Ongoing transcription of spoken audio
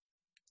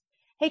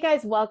Hey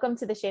guys, welcome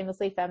to the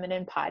Shamelessly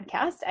Feminine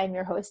podcast. I'm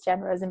your host, Jen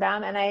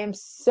Rosenbaum, and I am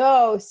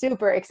so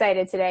super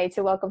excited today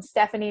to welcome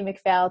Stephanie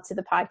McPhail to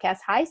the podcast.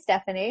 Hi,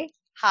 Stephanie.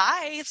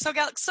 Hi,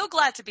 so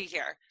glad to be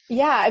here.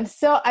 Yeah,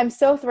 I'm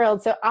so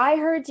thrilled. So I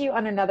heard you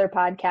on another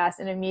podcast,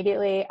 and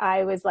immediately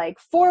I was like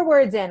 4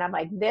 words in. I'm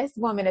like, this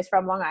woman is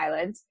from Long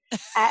Island.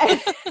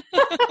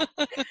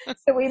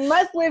 So we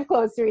must live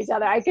close to each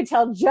other. I could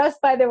tell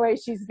just by the way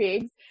she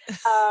speaks.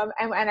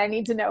 And I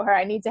need to know her.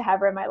 I need to have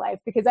her in my life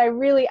because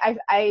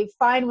I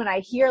find when I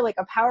hear like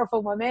a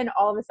powerful woman,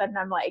 all of a sudden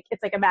I'm like,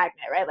 it's like a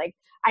magnet, right? Like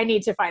I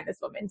need to find this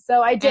woman.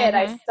 So I did.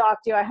 I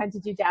stalked you. I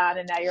hunted you down,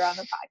 and now you're on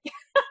the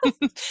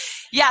podcast.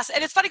 Yes,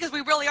 and it's funny because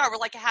we really are. We're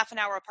like a half an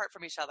hour apart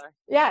from each other.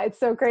 Yeah, it's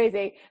so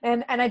crazy.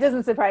 And it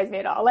doesn't surprise me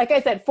at all. Like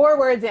I said, 4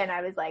 words in,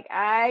 I was like,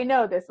 I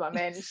know this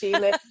woman. She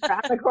lives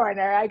around the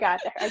corner. I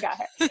got her.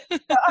 So,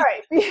 all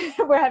right.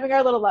 We're having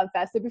our little love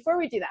fest. So before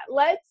we do that,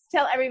 let's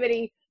tell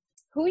everybody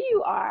who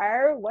you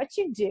are, what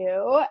you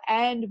do,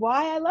 and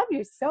why I love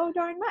you so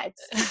darn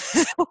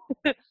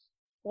much.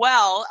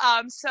 Well,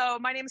 so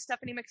my name is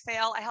Stephanie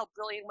McPhail. I help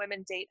brilliant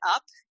women date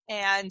up,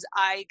 and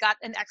I got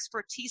an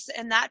expertise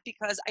in that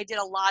because I did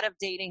a lot of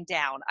dating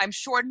down. I'm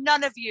sure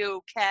none of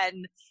you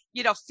can,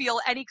 feel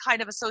any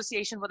kind of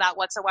association with that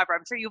whatsoever.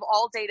 I'm sure you've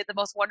all dated the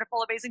most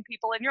wonderful, amazing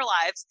people in your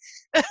lives.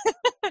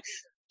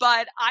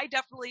 But I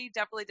definitely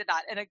did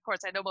not. And of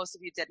course, I know most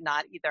of you did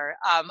not either.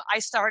 I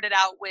started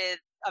out with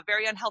a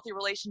very unhealthy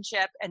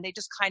relationship, and they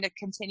just kind of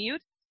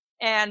continued.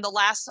 And the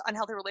last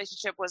unhealthy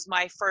relationship was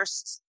my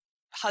first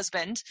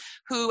husband,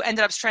 who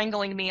ended up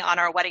strangling me on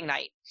our wedding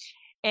night.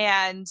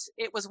 And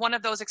it was one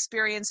of those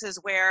experiences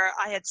where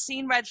I had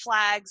seen red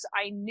flags.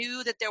 I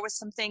knew that there was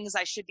some things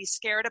I should be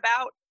scared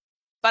about,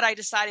 but I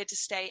decided to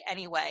stay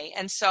anyway.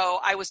 And so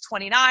I was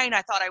 29.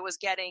 I thought I was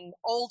getting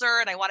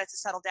older and I wanted to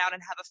settle down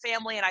and have a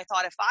family. And I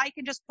thought if I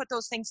can just put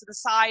those things to the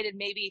side and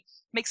maybe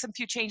make some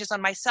few changes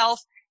on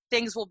myself,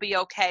 things will be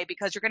okay,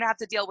 because you're going to have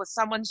to deal with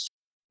someone's,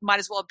 might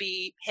as well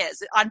be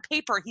his. On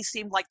paper, he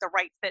seemed like the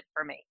right fit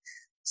for me.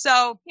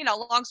 So,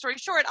 long story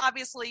short,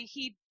 obviously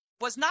he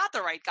was not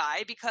the right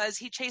guy because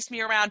he chased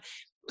me around.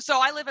 So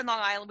I live in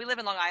Long Island. We live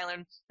in Long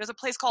Island. There's a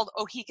place called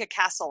Oheka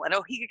Castle, and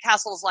Oheka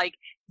Castle is like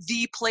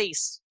the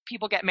place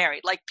people get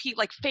married. Like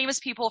famous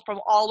people from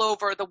all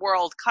over the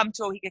world come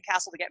to Oheka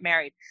Castle to get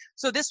married.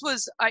 So this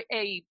was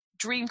a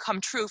dream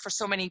come true for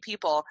so many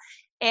people.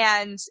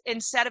 And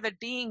instead of it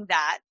being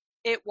that,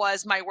 it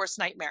was my worst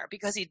nightmare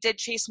because he did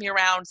chase me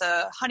around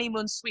the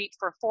honeymoon suite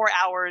for 4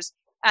 hours,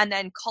 and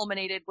then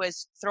culminated with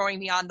throwing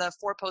me on the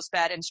 4-post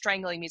bed and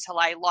strangling me till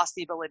I lost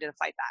the ability to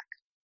fight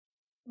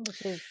back.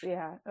 Which is,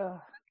 yeah. Ugh.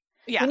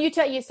 Yeah. When you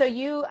tell you, so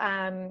you,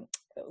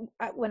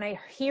 when I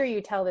hear you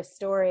tell this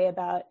story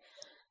about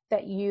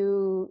that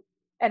you,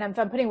 and if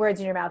I'm putting words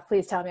in your mouth,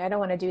 please tell me, I don't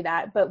want to do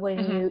that. But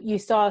when you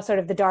saw sort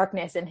of the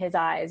darkness in his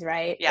eyes,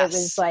 right? Yes. It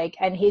was like,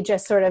 and he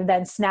just sort of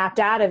then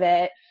snapped out of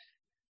it.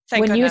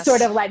 Thank when goodness. You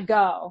sort of let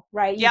go,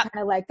 right? You Yep.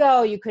 kind of let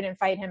go. You couldn't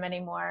fight him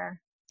anymore.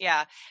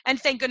 Yeah. And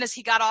thank goodness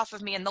he got off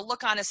of me, and the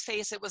look on his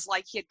face, it was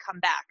like he had come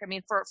back. I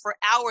mean, for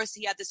hours,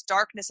 he had this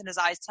darkness in his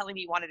eyes telling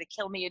me he wanted to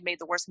kill me. He had made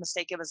the worst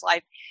mistake of his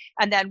life.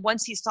 And then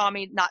once he saw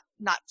me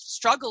not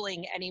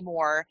struggling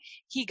anymore,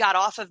 he got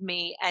off of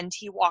me and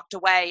he walked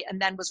away,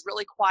 and then was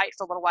really quiet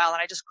for a little while.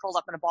 And I just curled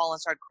up in a ball and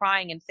started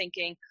crying and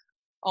thinking,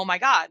 oh my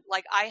God,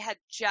 like I had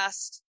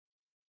just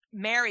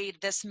married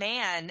this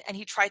man and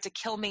he tried to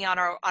kill me on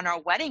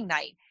our wedding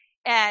night.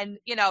 And,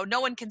 no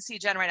one can see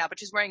Jen right now, but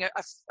she's wearing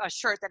a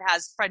shirt that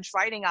has French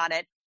writing on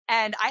it.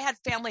 And I had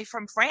family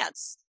from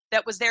France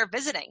that was there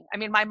visiting. I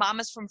mean, my mom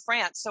is from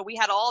France. So we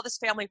had all this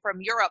family from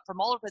Europe, from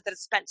all over, that had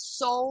spent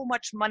so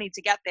much money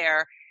to get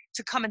there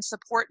to come and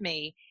support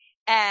me.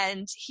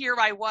 And here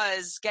I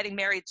was getting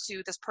married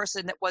to this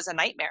person that was a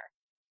nightmare.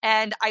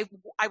 And I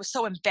was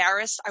so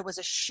embarrassed. I was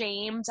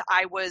ashamed.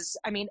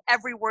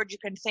 Every word you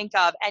can think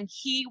of. And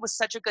he was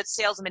such a good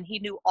salesman. He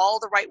knew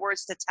all the right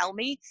words to tell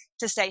me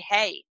to say,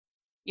 hey,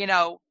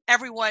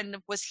 everyone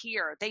was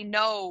here. They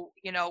know,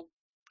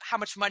 how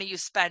much money you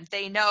spent.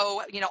 They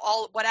know,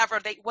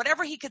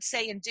 whatever he could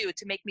say and do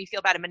to make me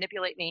feel bad and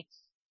manipulate me.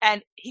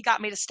 And he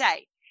got me to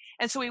stay.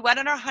 And so we went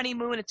on our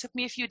honeymoon. It took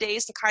me a few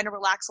days to kind of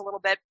relax a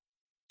little bit.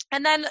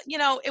 And then,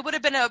 it would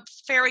have been a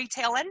fairy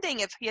tale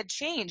ending if he had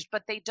changed,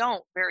 but they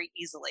don't very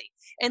easily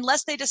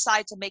unless they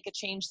decide to make a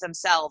change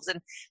themselves. And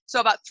so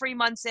about 3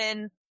 months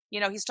in,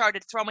 he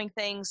started throwing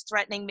things,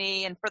 threatening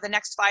me. And for the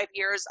next 5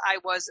 years, I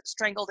was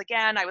strangled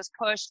again. I was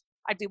pushed.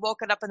 I'd be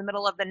woken up in the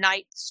middle of the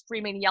night,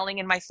 screaming, yelling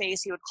in my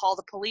face. He would call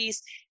the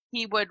police.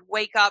 He would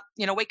wake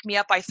me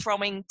up by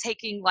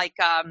taking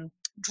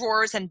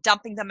drawers and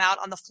dumping them out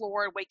on the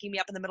floor, waking me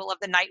up in the middle of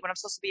the night when I'm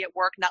supposed to be at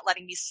work, not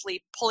letting me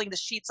sleep, pulling the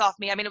sheets off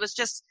me. I mean, it was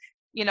just,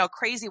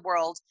 crazy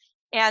world.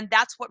 And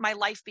that's what my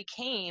life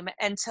became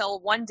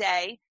until one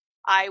day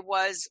I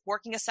was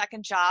working a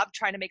second job,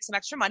 trying to make some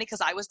extra money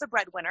because I was the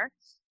breadwinner.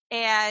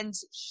 And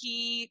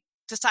he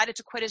decided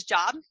to quit his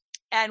job.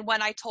 And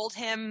when I told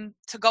him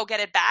to go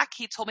get it back,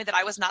 he told me that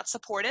I was not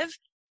supportive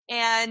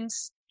and,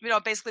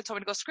 basically told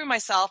me to go screw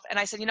myself. And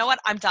I said, you know what?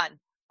 I'm done.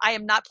 I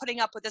am not putting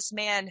up with this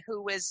man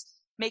who is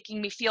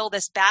making me feel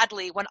this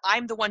badly when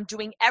I'm the one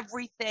doing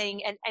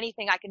everything and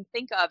anything I can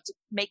think of to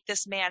make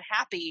this man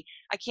happy.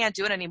 I can't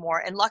do it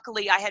anymore. And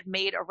luckily I had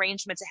made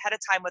arrangements ahead of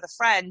time with a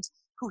friend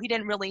who he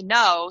didn't really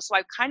know. So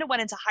I kind of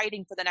went into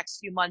hiding for the next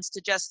few months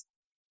to just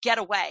get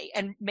away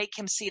and make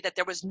him see that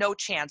there was no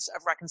chance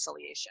of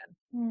reconciliation.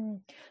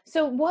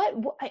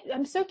 So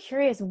I'm so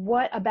curious,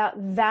 what about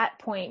that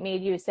point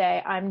made you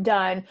say, I'm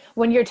done,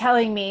 when you're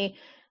telling me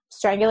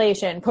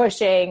strangulation,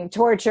 pushing,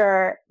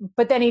 torture,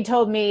 but then he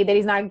told me that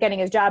he's not getting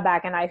his job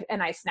back, and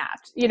I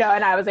snapped, and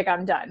I was like,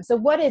 I'm done. So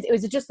was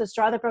it just the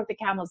straw that broke the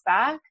camel's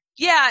back?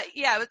 Yeah,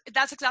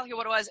 that's exactly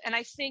what it was. And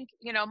I think,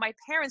 my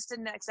parents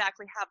didn't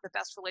exactly have the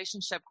best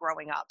relationship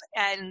growing up.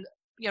 And,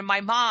 my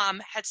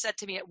mom had said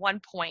to me at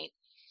one point,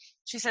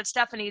 she said,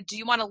 Stephanie, do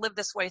you want to live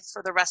this way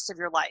for the rest of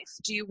your life?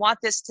 Do you want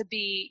this to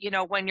be,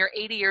 when you're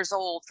 80 years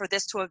old, for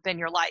this to have been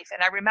your life?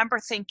 And I remember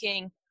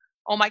thinking,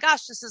 oh my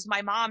gosh, this is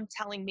my mom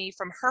telling me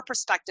from her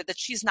perspective that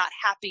she's not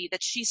happy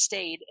that she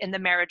stayed in the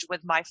marriage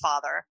with my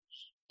father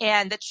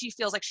and that she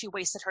feels like she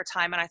wasted her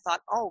time. And I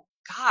thought, oh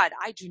God,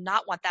 I do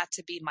not want that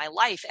to be my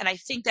life. And I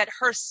think that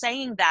her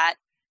saying that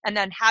and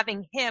then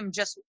having him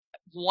just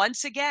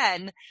once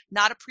again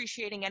not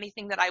appreciating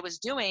anything that I was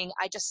doing,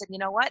 I just said, you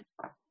know what?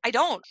 I'd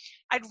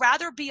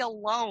rather be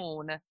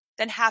alone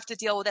than have to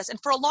deal with this. And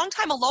for a long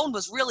time, alone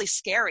was really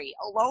scary.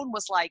 Alone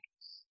was like,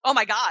 oh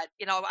my God,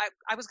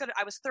 I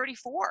was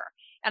 34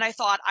 and I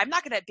thought, I'm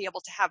not going to be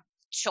able to have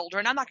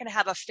children. I'm not going to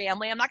have a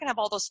family. I'm not going to have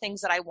all those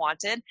things that I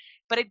wanted.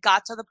 But it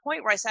got to the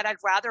point where I said, I'd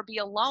rather be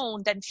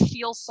alone than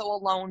feel so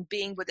alone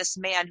being with this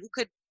man who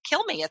could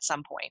kill me at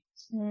some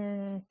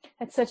point.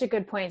 That's such a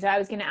good point. So I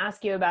was going to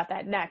ask you about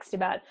that next,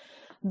 about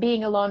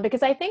being alone,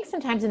 because I think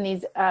sometimes in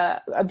these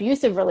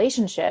abusive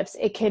relationships,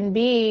 it can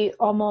be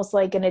almost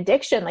like an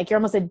addiction. Like you're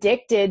almost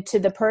addicted to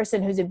the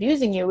person who's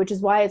abusing you, which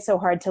is why it's so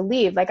hard to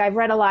leave. Like I've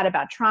read a lot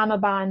about trauma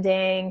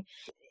bonding.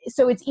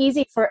 So it's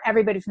easy for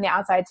everybody from the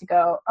outside to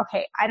go,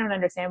 okay, I don't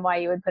understand why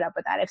you would put up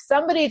with that. If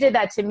somebody did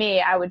that to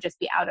me, I would just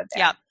be out of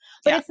there. Yeah.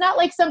 But it's not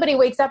like somebody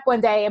wakes up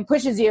one day and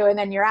pushes you and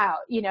then you're out.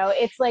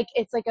 It's like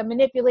a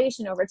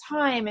manipulation over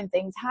time, and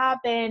things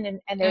happen,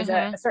 and there's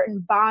a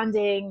certain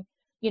bonding,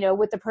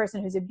 with the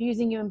person who's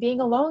abusing you, and being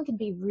alone can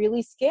be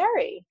really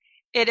scary.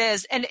 It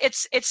is. And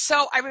it's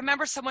so, I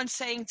remember someone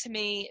saying to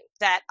me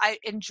that I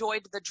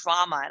enjoyed the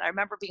drama. And I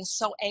remember being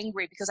so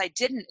angry because I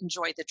didn't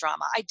enjoy the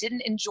drama. I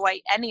didn't enjoy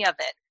any of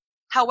it.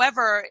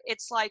 However,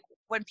 it's like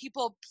when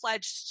people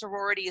pledge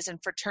sororities and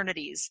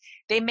fraternities,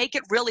 they make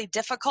it really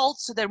difficult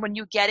so that when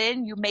you get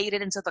in, you made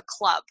it into the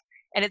club.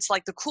 And it's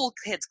like the cool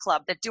kids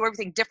club that do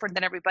everything different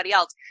than everybody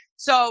else.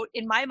 So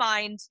in my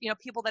mind,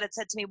 people that had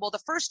said to me, well,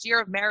 the first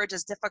year of marriage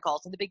is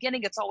difficult. In the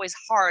beginning, it's always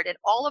hard. And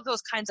all of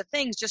those kinds of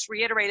things just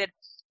reiterated,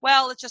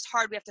 well, it's just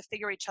hard. We have to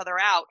figure each other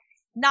out.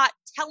 Not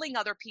telling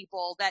other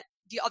people that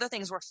the other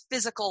things were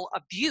physical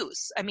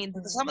abuse. I mean,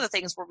 some of the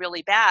things were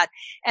really bad.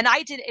 And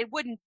it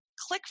wouldn't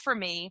click for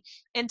me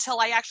until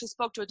I actually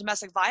spoke to a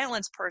domestic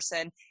violence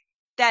person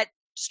that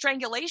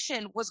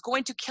strangulation was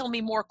going to kill me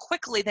more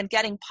quickly than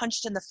getting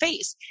punched in the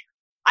face.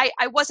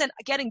 I wasn't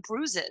getting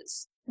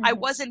bruises. I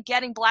wasn't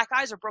getting black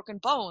eyes or broken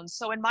bones.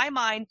 So in my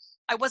mind,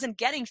 I wasn't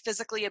getting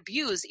physically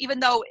abused, even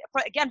though,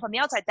 again, from the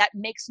outside, that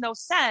makes no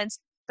sense,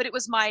 but it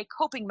was my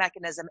coping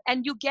mechanism.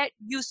 And you get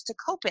used to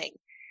coping.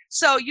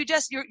 So you're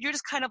just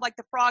kind of like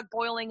the frog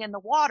boiling in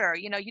the water.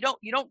 You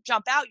don't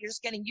jump out. You're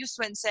just getting used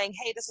to it and saying,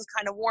 hey, this is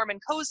kind of warm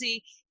and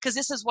cozy because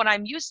this is what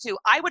I'm used to.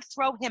 I would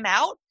throw him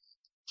out.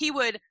 He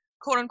would,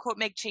 quote unquote,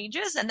 make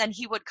changes, and then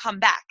he would come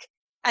back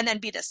and then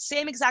be the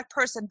same exact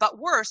person, but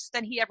worse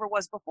than he ever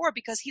was before,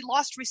 because he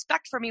lost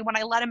respect for me when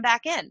I let him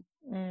back in.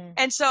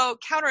 And so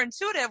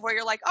counterintuitive, where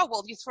you're like, oh,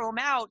 well, you throw him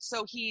out,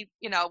 so he,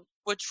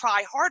 would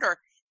try harder,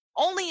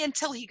 only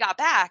until he got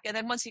back. And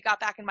then once he got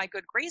back in my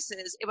good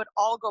graces, it would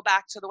all go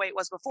back to the way it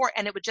was before.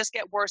 And it would just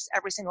get worse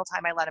every single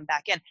time I let him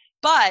back in.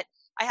 But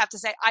I have to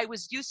say, I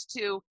was used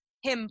to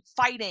him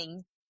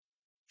fighting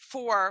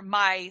for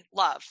my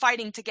love,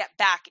 fighting to get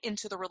back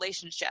into the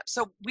relationship.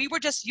 So we were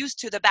just used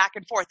to the back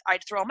and forth.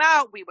 I'd throw him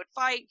out. We would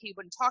fight. He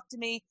wouldn't talk to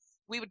me.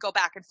 We would go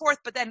back and forth.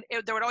 But then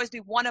there would always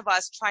be one of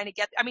us trying to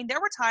there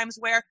were times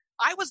where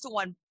I was the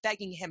one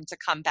begging him to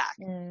come back.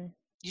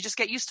 You just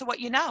get used to what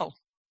you know.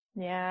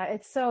 Yeah,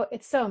 it's so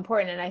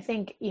important. And I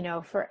think,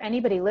 for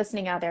anybody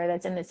listening out there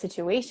that's in this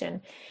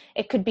situation,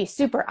 it could be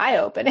super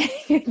eye-opening.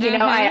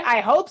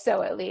 I hope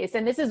so, at least.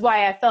 And this is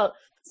why I felt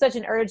such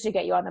an urge to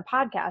get you on the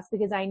podcast,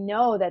 because I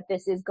know that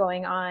this is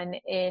going on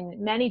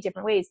in many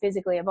different ways,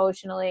 physically,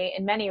 emotionally,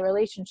 in many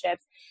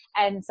relationships.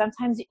 And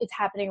sometimes it's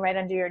happening right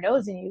under your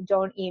nose and you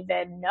don't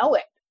even know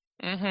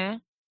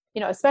it.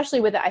 Especially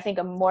with, I think,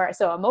 a more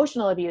so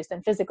emotional abuse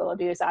than physical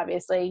abuse,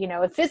 obviously.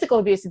 With physical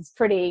abuse, it's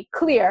pretty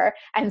clear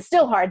and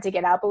still hard to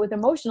get out. But with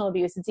emotional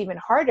abuse, it's even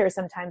harder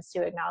sometimes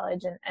to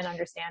acknowledge and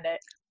understand it.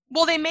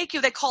 Well, they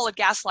call it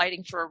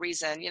gaslighting for a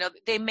reason.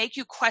 They make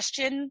you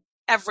question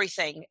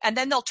everything. And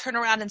then they'll turn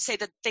around and say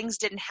that things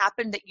didn't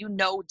happen that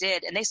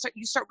did. And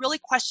you start really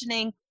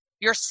questioning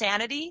your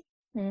sanity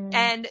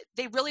And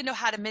they really know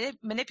how to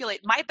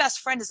manipulate. My best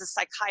friend is a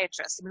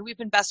psychiatrist. I mean, we've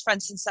been best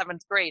friends since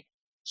 7th grade.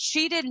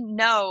 She didn't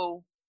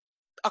know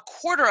a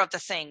quarter of the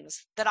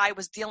things that I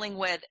was dealing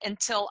with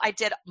until I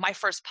did my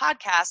first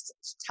podcast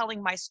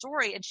telling my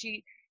story. And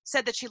she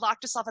said that she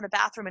locked herself in a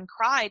bathroom and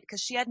cried because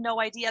she had no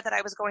idea that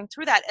I was going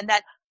through that, and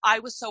that I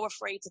was so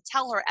afraid to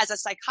tell her. As a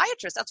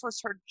psychiatrist, that's what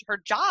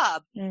her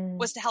job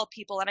was, to help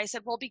people. And I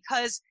said, well,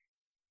 because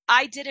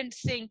I didn't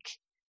think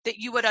that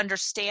you would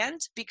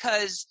understand,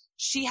 because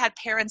she had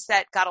parents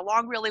that got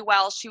along really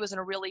well. She was in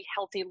a really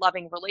healthy,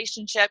 loving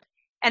relationship.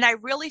 And I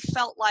really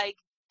felt like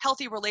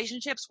healthy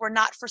relationships were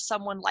not for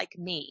someone like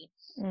me.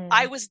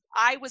 I was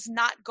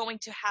not going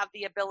to have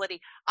the ability.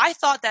 I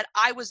thought that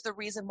I was the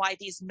reason why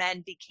these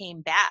men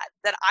became bad,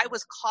 that I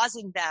was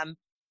causing them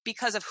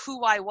because of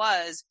who I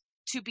was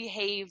to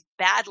behave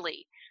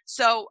badly.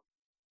 So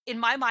in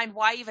my mind,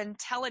 why even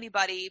tell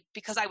anybody,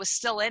 because I was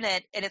still in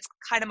it, and it's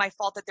kind of my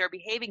fault that they're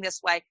behaving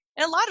this way.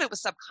 And a lot of it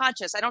was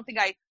subconscious. I don't think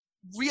I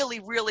really,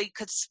 really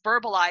could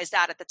verbalize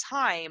that at the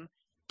time,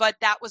 but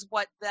that was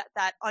what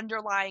that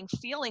underlying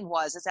feeling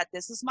was, is that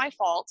this is my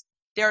fault.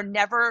 I'm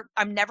never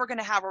going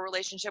to have a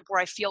relationship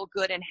where I feel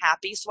good and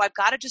happy. So I've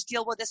got to just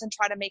deal with this and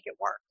try to make it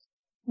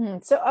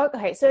work. So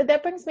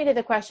that brings me to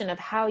the question of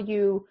how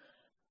you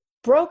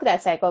broke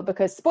that cycle,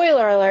 because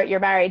spoiler alert, you're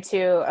married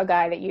to a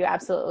guy that you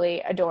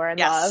absolutely adore and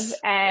love,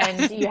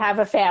 and you have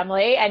a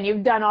family, and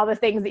you've done all the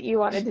things that you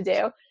wanted to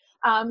do.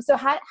 So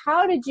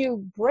how did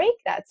you break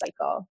that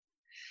cycle?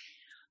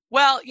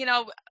 Well,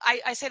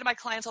 I say to my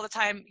clients all the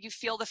time, you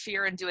feel the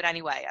fear and do it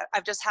anyway.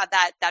 I've just had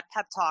that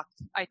pep talk,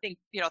 I think,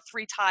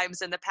 3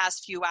 times in the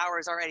past few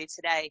hours already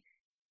today.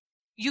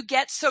 You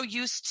get so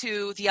used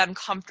to the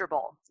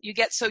uncomfortable. You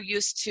get so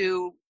used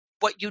to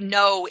what you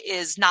know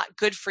is not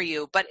good for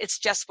you, but it's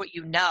just what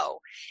you know.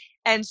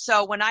 And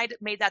so when I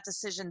made that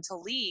decision to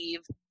leave,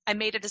 I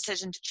made a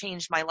decision to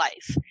change my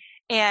life.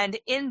 And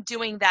in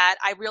doing that,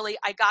 I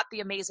got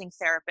the amazing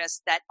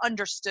therapist that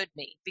understood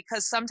me,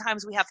 because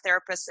sometimes we have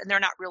therapists and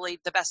they're not really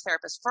the best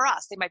therapists for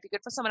us. They might be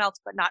good for someone else,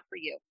 but not for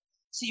you.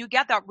 So you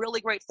get that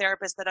really great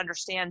therapist that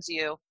understands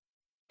you.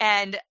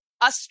 And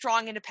us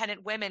strong,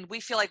 independent women, we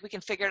feel like we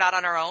can figure it out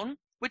on our own,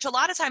 which a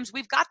lot of times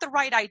we've got the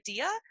right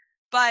idea,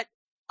 but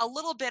a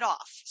little bit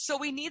off. So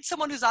we need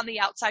someone who's on the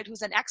outside,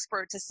 who's an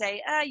expert, to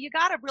say, you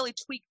got to really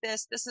tweak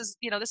this. This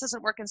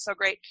isn't working so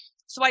great.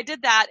 So I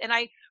did that. And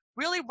I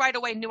really right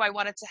away knew I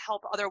wanted to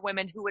help other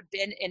women who had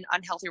been in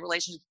unhealthy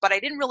relationships, but I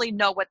didn't really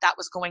know what that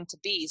was going to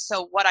be.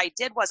 So what I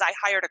did was I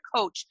hired a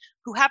coach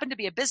who happened to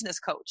be a business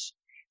coach.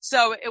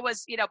 So it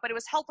was, but it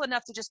was helpful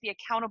enough to just be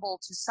accountable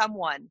to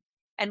someone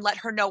and let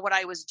her know what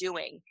I was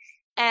doing.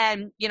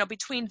 And,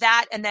 between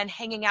that and then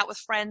hanging out with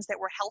friends that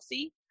were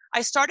healthy,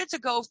 I started to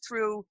go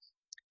through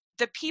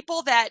the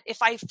people that if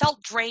I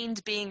felt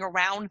drained being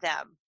around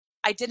them,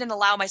 I didn't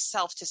allow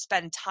myself to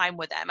spend time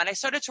with them. And I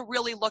started to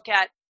really look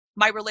at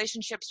my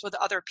relationships with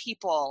other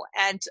people.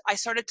 And I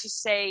started to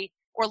say,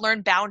 or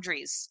learn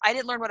boundaries. I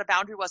didn't learn what a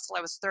boundary was till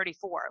I was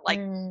 34.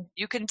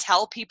 You can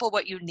tell people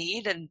what you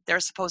need and they're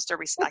supposed to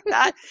respect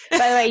that. By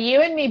the way,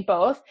 you and me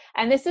both.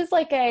 And this is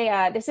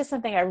this is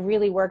something I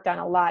really worked on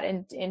a lot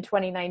in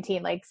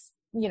 2019.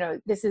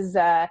 This is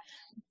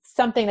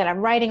something that I'm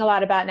writing a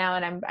lot about now,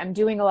 and I'm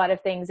doing a lot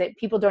of things that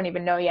people don't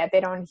even know yet.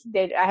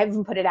 I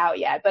haven't put it out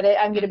yet, but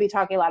I'm going to be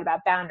talking a lot about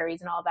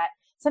boundaries and all that.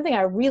 Something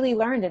I really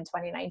learned in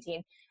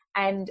 2019.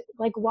 And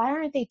why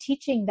aren't they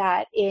teaching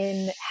that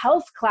in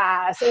health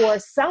class or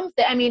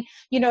something? I mean,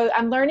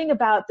 I'm learning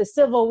about the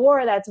Civil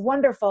War. That's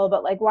wonderful.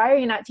 But why are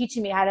you not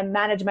teaching me how to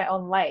manage my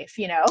own life?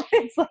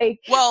 It's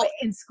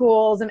in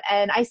schools.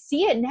 And I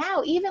see it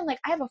now, even I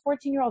have a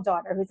 14-year-old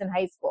daughter who's in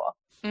high school.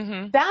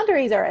 Mm-hmm.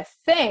 Boundaries are a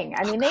thing.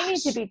 I mean, they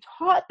need to be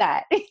taught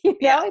that,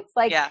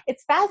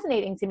 It's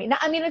fascinating to me. Now,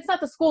 I mean, it's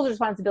not the school's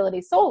responsibility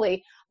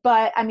solely,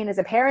 but I mean, as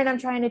a parent, I'm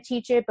trying to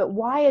teach it, but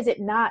why is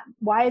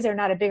there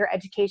not a bigger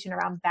education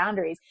around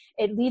boundaries?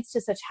 It leads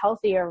to such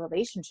healthier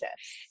relationships.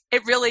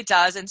 It really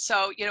does. And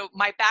so,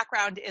 my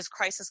background is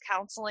crisis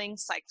counseling,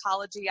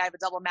 psychology. I have a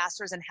double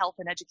master's in health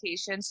and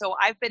education. So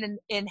I've been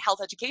in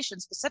health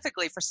education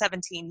specifically for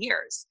 17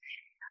 years.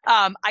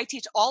 I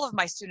teach all of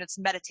my students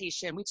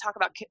meditation. We talk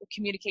about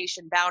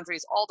communication,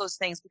 boundaries, all those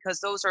things, because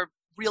those are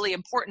really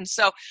important.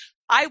 So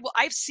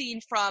I've seen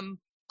from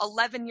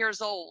 11 years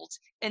old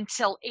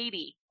until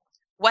 80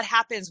 what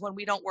happens when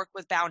we don't work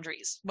with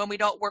boundaries, when we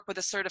don't work with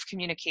assertive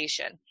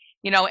communication.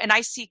 And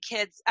I see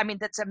kids, I mean,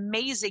 that's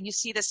amazing. You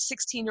see this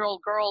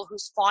 16-year-old girl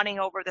who's fawning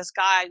over this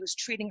guy who's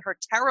treating her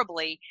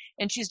terribly,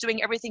 and she's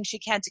doing everything she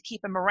can to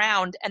keep him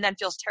around, and then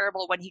feels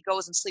terrible when he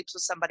goes and sleeps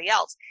with somebody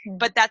else. Mm-hmm.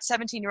 But that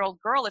 17-year-old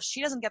girl, if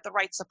she doesn't get the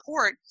right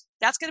support,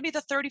 that's going to be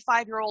the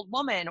 35-year-old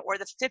woman or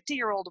the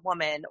 50-year-old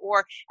woman,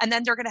 and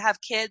then they're going to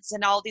have kids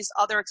and all these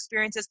other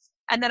experiences.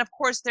 And then, of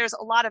course, there's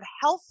a lot of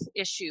health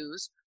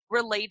issues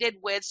related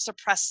with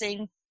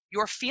suppressing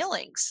your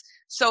feelings.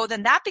 So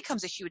then that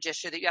becomes a huge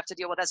issue that you have to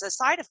deal with as a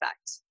side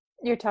effect.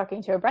 You're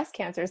talking to a breast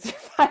cancer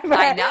survivor.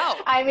 I know.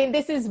 I mean,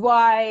 this is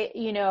why,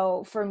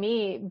 for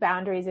me,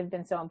 boundaries have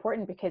been so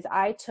important, because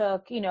I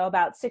took,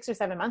 about 6 or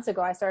 7 months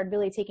ago, I started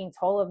really taking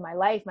toll of my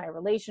life, my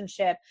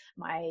relationship,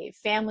 my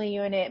family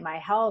unit, my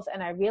health.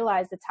 And I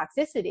realized the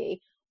toxicity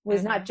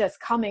was not just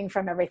coming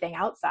from everything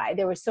outside.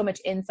 There was so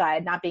much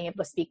inside, not being able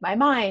to speak my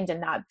mind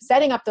and not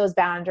setting up those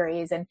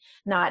boundaries and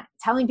not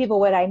telling people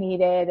what I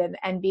needed,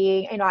 and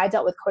being, I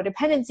dealt with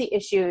codependency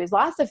issues,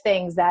 lots of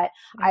things that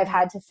I've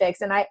had to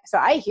fix. And so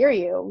I hear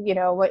you,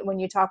 when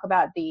you talk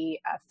about the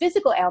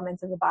physical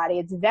ailments of the body,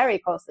 it's very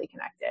closely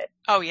connected.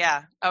 Oh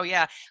yeah. Oh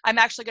yeah. I'm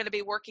actually going to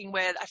be working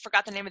with, I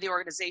forgot the name of the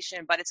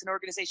organization, but it's an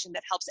organization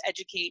that helps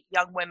educate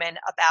young women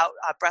about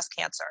breast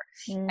cancer.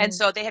 And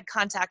so they had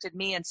contacted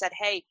me and said,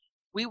 hey,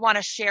 we want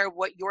to share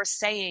what you're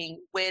saying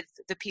with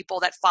the people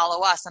that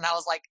follow us. And I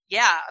was like,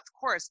 yeah, of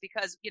course,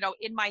 because,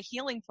 in my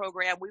healing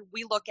program,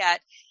 we look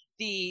at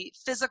the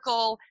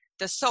physical,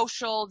 the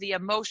social, the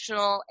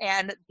emotional,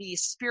 and the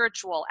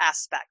spiritual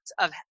aspect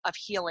of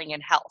healing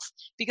and health,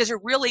 because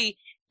you're really,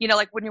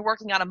 like when you're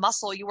working on a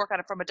muscle, you work on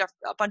it from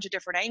a bunch of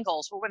different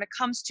angles. But when it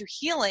comes to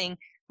healing,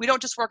 we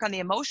don't just work on the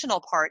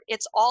emotional part.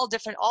 It's all the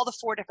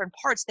 4 different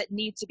parts that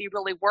need to be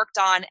really worked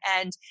on.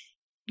 And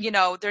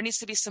there needs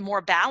to be some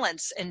more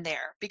balance in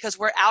there, because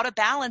we're out of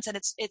balance, and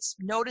it's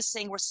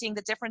noticing, we're seeing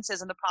the differences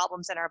and the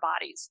problems in our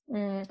bodies.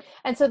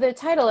 And so the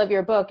title of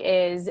your book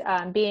is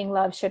Being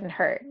Love Shouldn't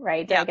Hurt,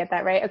 right? Did I get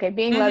that right? Okay.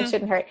 Being Love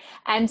Shouldn't Hurt.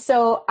 And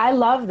so I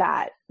love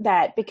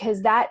that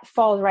because that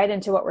falls right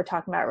into what we're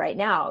talking about right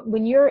now.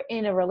 When you're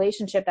in a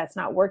relationship that's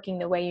not working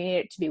the way you need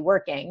it to be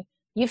working,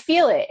 you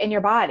feel it in your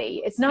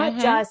body. It's not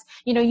just,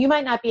 you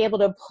might not be able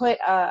to put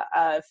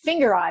a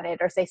finger on it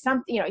or say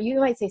something, you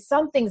might say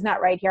something's not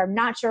right here. I'm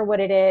not sure what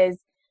it is.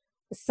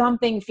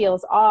 Something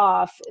feels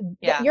off.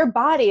 Yeah. Your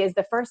body is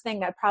the first thing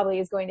that probably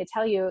is going to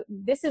tell you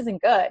this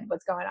isn't good.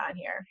 What's going on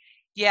here?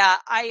 Yeah.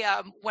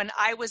 When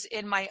I was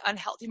in my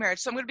unhealthy marriage,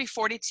 so I'm going to be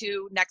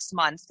 42 next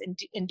month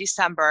in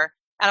December.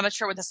 And I'm not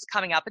sure when this is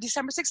coming up, but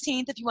December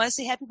 16th, if you want to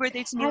say happy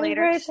birthday to me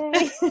later.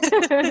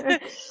 Birthday.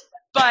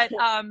 But,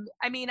 I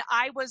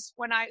left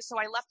when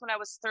I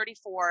was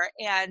 34,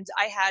 and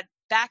I had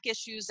back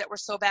issues that were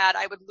so bad,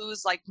 I would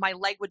lose, my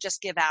leg would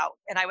just give out,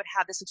 and I would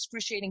have this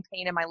excruciating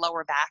pain in my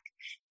lower back.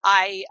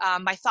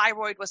 My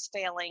thyroid was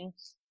failing.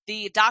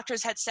 The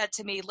doctors had said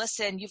to me,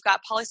 listen, you've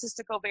got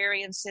polycystic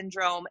ovarian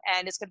syndrome,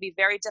 and it's going to be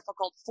very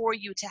difficult for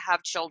you to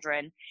have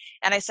children.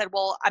 And I said,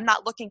 well, I'm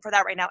not looking for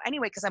that right now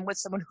anyway, because I'm with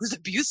someone who's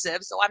abusive.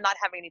 So I'm not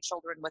having any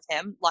children with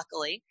him,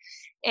 luckily.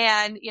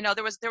 And,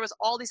 there was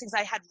all these things.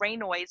 I had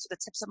Raynaud's, so the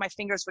tips of my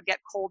fingers would get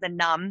cold and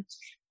numb.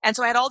 And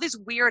so I had all these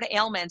weird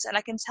ailments. And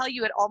I can tell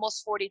you at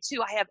almost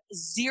 42, I have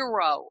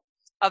 0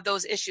 of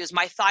those issues.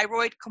 My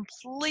thyroid,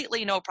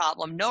 completely no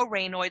problem. No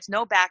Raynaud's,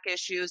 no back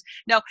issues.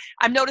 No,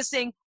 I'm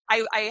noticing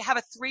I have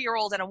a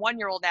 3-year-old and a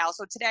 1-year-old now.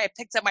 So today I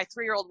picked up my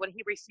 3-year-old when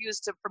he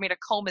refused for me to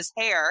comb his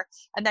hair,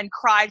 and then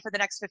cried for the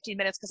next 15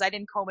 minutes because I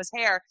didn't comb his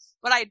hair.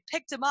 But I had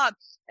picked him up,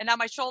 and now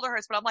my shoulder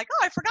hurts, but I'm like,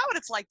 oh, I forgot what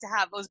it's like to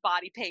have those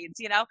body pains,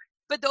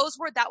 But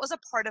that was a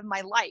part of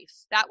my life.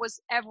 That was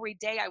every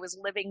day I was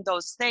living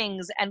those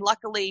things. And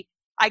luckily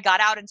I got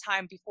out in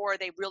time before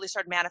they really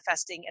started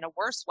manifesting in a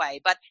worse way.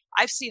 But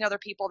I've seen other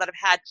people that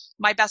have had,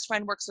 my best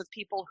friend works with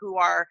people who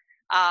are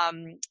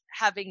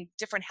having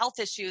different health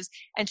issues.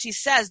 And she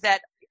says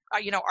that,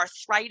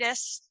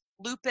 arthritis,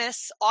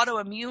 lupus,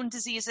 autoimmune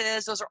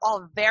diseases, those are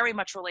all very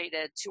much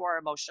related to our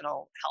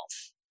emotional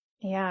health.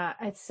 Yeah,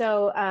 it's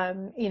so,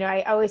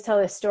 I always tell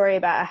this story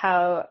about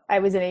how I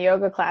was in a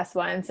yoga class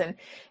once,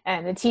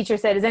 and the teacher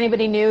said, is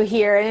anybody new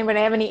here? Anybody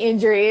have any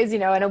injuries?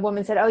 And a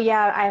woman said, oh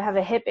yeah, I have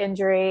a hip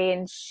injury.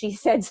 And she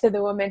said to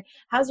the woman,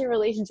 how's your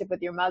relationship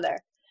with your mother?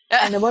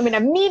 And the woman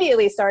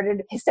immediately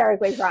started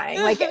hysterically crying,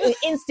 like an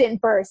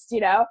instant burst,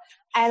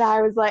 And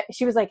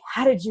she was like,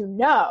 how did you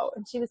know?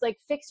 And she was like,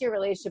 fix your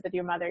relationship with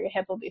your mother. Your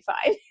hip will be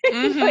fine.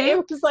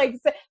 It was like,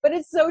 but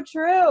it's so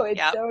true.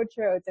 It's so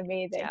true. It's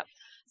amazing. Yep.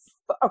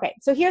 Okay.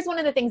 So here's one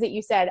of the things that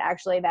you said,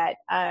 actually, that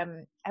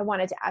I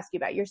wanted to ask you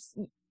about.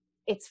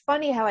 It's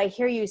funny how I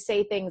hear you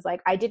say things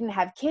like, I didn't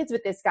have kids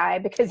with this guy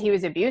because he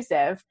was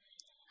abusive.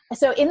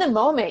 So in the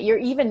moment, you're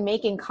even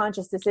making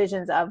conscious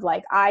decisions of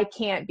like, I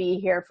can't be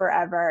here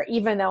forever,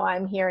 even though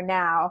I'm here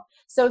now.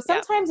 So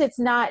sometimes it's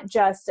not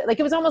just like,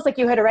 it was almost like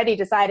you had already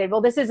decided, well,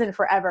 this isn't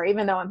forever,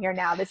 even though I'm here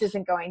now, this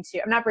isn't I'm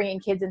not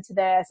bringing kids into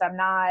this. I'm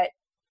not,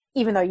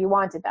 even though you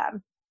wanted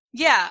them.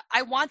 Yeah,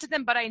 I wanted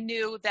them, but I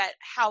knew that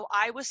how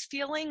I was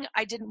feeling,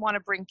 I didn't want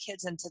to bring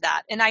kids into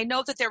that. And I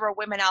know that there are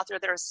women out there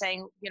that are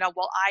saying,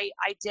 well, I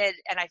did,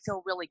 and I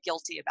feel really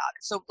guilty about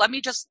it. So let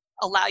me just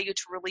allow you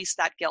to release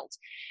that guilt.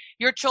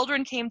 Your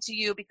children came to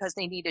you because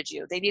they needed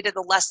you. They needed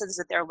the lessons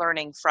that they're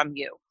learning from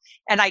you.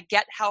 And I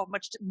get how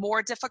much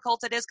more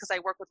difficult it is, because I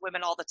work with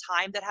women all the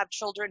time that have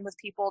children with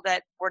people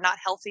that were not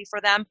healthy for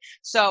them.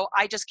 So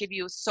I just give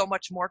you so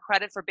much more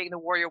credit for being the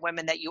warrior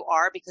women that you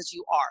are, because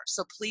you are.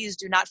 So please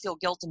do not feel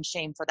guilt and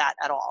shame for that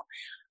at all.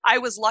 I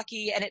was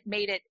lucky, and it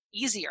made it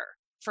easier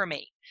for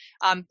me,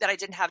 that I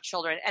didn't have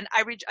children. And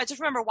I just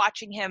remember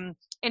watching him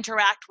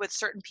interact with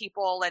certain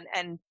people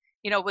and,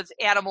 with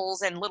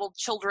animals and little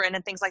children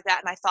and things like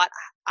that. And I thought,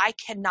 I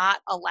cannot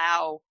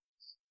allow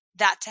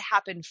that to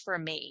happen for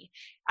me.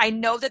 I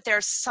know that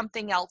there's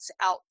something else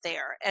out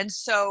there. And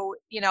so,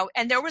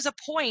 and there was a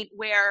point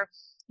where,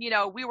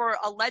 we were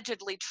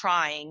allegedly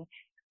trying,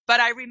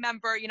 but I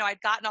remember,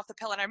 I'd gotten off the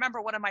pill, and I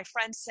remember one of my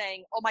friends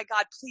saying, "Oh my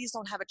God, please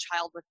don't have a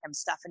child with him,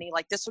 Stephanie.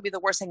 Like, this would be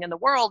the worst thing in the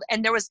world."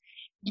 And there was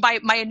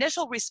my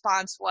initial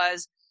response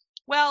was,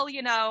 well,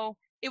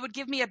 it would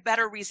give me a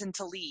better reason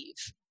to leave.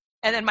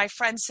 And then my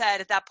friend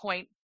said at that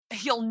point,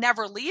 "You'll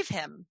never leave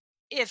him.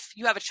 If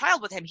you have a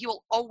child with him, he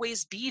will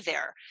always be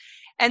there."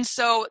 And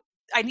so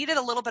I needed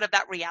a little bit of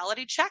that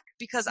reality check,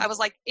 because I was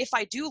like, if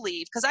I do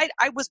leave, because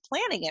I was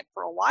planning it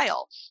for a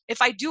while,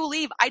 if I do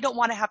leave, I don't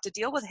want to have to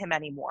deal with him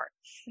anymore.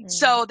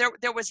 So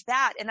there was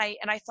that. And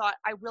I thought,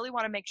 I really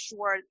want to make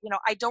sure,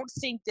 I don't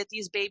think that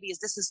these babies,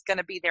 this is going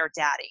to be their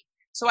daddy.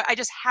 So I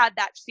just had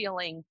that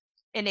feeling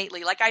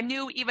innately. Like, I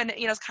knew, even,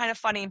 it's kind of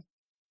funny.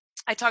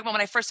 I talk about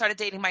when I first started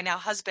dating my now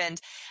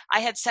husband, I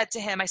had said to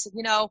him, I said,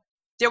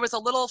 there was a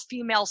little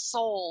female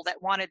soul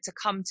that wanted to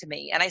come to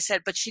me. And I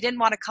said, but she didn't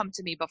want to come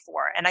to me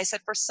before. And I said,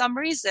 for some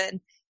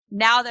reason,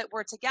 now that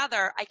we're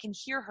together, I can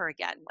hear her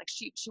again. Like,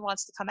 she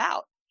wants to come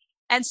out.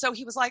 And so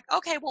he was like,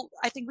 okay, well,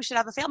 I think we should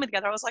have a family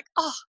together. I was like,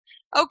 oh,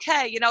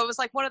 okay. It was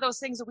like one of those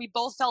things that we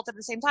both felt at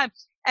the same time.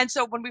 And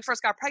so when we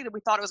first got pregnant,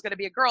 we thought it was going to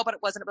be a girl, but it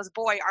wasn't. It was a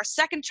boy. Our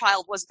second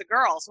child was the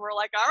girl. So we're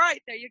like, all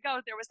right, there you go.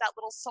 There was that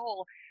little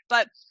soul.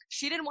 But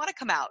she didn't want to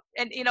come out.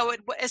 And,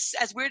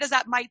 as weird as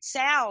that might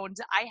sound,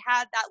 I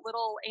had that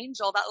little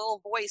angel, that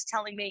little voice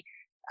telling me,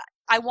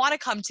 I want to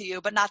come to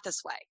you, but not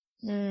this way.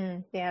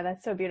 Yeah,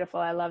 that's so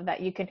beautiful. I love that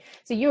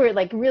so you were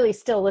like really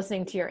still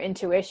listening to your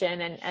intuition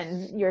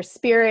and your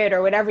spirit,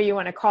 or whatever you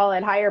want to call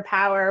it, higher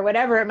power,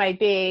 whatever it might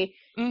be.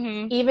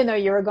 Mm-hmm. Even though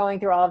you were going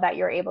through all of that,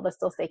 you're able to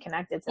still stay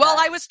connected to that.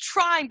 I was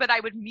trying, but I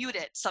would mute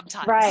it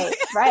sometimes.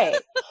 Right.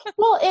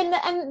 Well,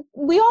 and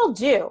we all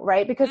do,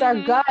 right? Because our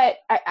gut,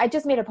 I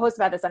just made a post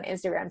about this on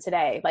Instagram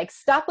today. Like,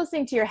 stop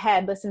listening to your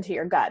head, listen to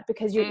your gut,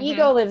 because your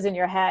ego lives in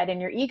your head,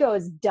 and your ego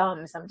is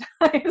dumb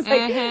sometimes.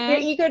 Your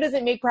ego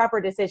doesn't make proper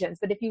decisions.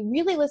 But if you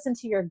really listen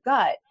to your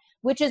gut,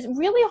 which is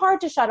really hard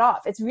to shut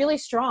off, it's really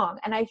strong.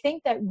 And I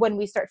think that when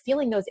we start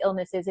feeling those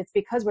illnesses, it's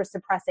because we're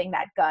suppressing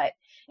that gut.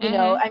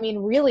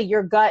 Really,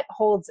 your gut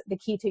holds the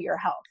key to your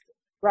health,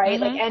 right?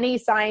 Like, any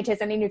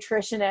scientist, any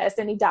nutritionist,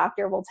 any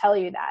doctor will tell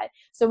you that.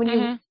 So when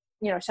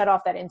you shut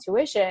off that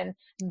intuition,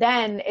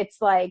 then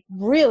it's like,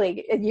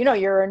 really,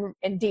 you're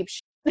in deep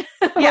shit.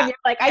 You're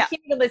like, I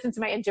can't even listen to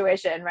my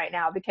intuition right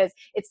now, because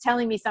it's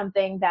telling me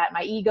something that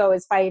my ego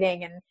is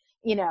fighting, and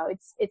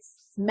it's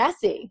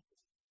messy.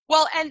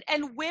 Well,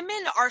 and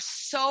women are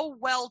so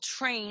well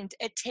trained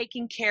at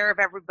taking care of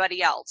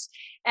everybody else.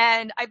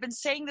 And I've been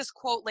saying this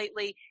quote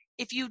lately: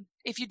 if you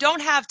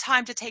don't have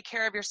time to take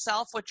care of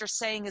yourself, what you're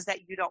saying is that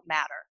you don't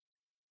matter.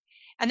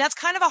 And that's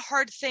kind of a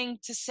hard thing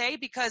to say,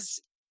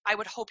 because I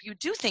would hope you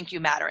do think you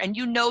matter, and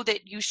that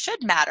you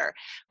should matter.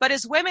 But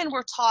as women,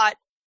 we're taught,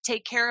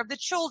 take care of the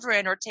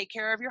children, or take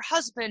care of your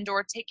husband,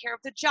 or take care of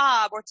the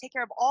job, or take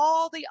care of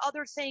all the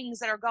other things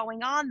that are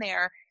going on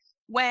there.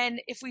 When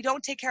if we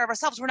don't take care of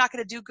ourselves, we're not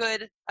going to do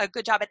a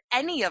good job at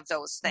any of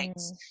those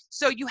things.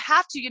 So you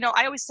have to,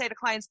 I always say to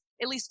clients,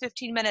 at least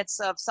 15 minutes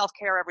of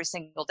self-care every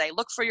single day.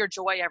 Look for your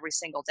joy every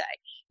single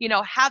day.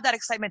 Have that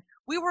excitement.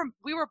 We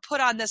were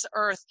put on this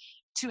earth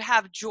to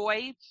have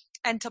joy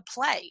and to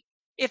play.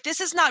 If this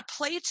is not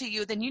play to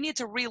you, then you need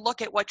to relook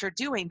at what you're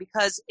doing,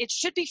 because it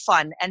should be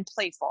fun and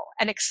playful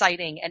and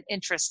exciting and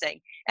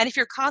interesting. And if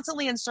you're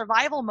constantly in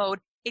survival mode,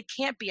 it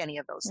can't be any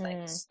of those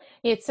things.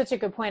 It's such a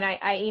good point.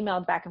 I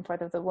emailed back and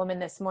forth with a woman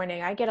this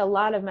morning. I get a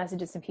lot of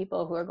messages from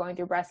people who are going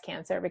through breast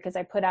cancer, because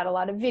I put out a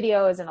lot of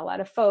videos and a lot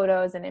of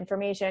photos and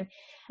information.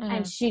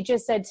 And she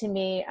just said to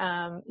me,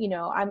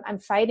 I'm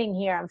fighting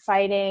here. I'm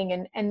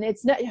fighting. And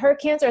it's not, her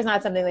cancer is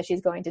not something that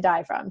she's going to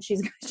die from.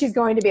 She's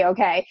going to be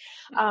okay.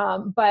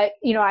 But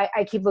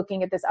I keep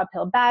looking at this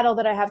uphill battle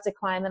that I have to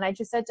climb. And I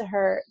just said to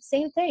her,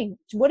 same thing.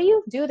 What do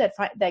you do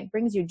that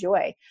brings you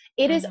joy?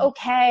 It is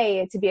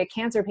okay to be a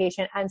cancer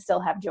patient and still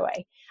have joy.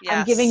 Yes.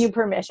 I'm giving you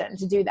permission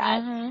to do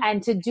that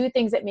and to do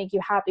things that make you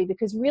happy,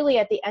 because really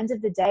at the end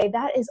of the day,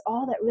 that is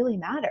all that really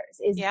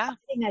matters, is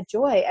having that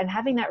joy and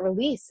having that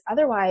release.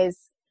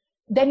 Otherwise,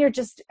 then you're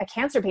just a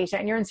cancer patient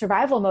and you're in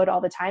survival mode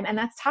all the time, and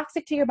that's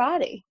toxic to your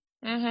body.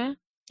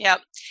 Yeah.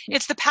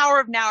 It's The Power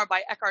of Now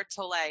by Eckhart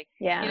Tolle.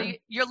 Yeah.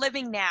 You're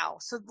living now.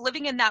 So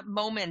living in that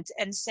moment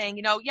and saying,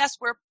 yes,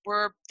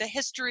 we're the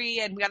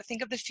history and we got to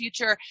think of the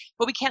future,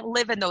 but we can't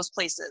live in those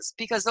places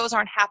because those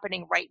aren't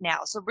happening right now.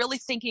 So really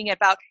thinking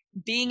about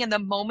being in the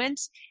moment,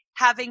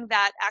 having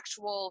that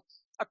actual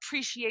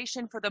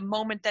appreciation for the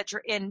moment that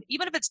you're in,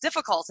 even if it's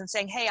difficult, and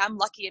saying, hey, I'm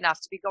lucky enough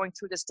to be going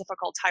through this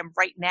difficult time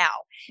right now.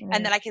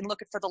 And then I can look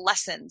for the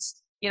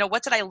lessons.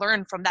 What did I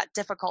learn from that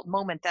difficult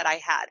moment that I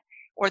had,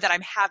 or that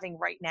I'm having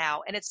right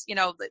now? And it's,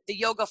 the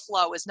yoga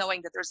flow is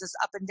knowing that there's this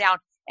up and down,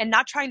 and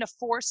not trying to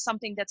force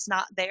something that's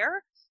not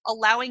there,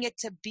 allowing it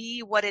to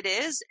be what it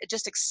is,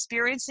 just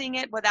experiencing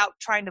it without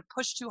trying to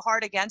push too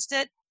hard against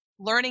it,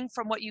 learning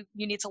from what you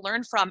need to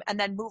learn from, and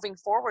then moving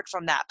forward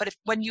from that. But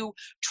when you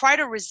try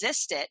to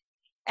resist it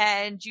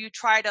and you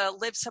try to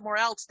live somewhere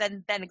else,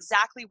 then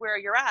exactly where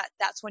you're at,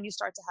 that's when you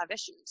start to have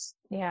issues.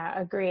 Yeah,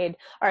 agreed.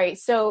 All right.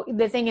 So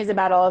the thing is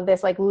about all of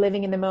this, like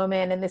living in the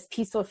moment and this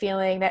peaceful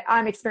feeling that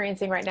I'm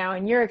experiencing right now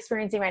and you're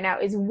experiencing right now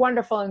is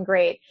wonderful and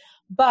great.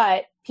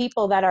 But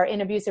people that are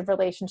in abusive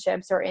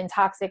relationships or in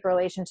toxic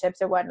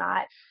relationships or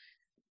whatnot,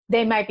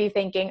 they might be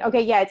thinking,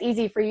 okay, yeah, it's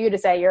easy for you to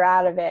say you're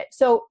out of it.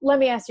 So let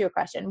me ask you a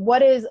question.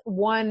 What is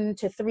 1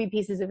 to 3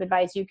 pieces of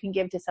advice you can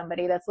give to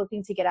somebody that's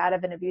looking to get out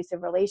of an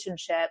abusive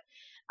relationship,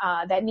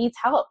 that needs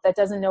help, that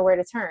doesn't know where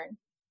to turn?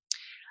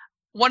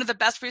 One of the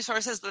best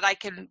resources that I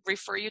can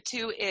refer you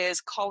to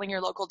is calling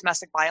your local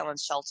domestic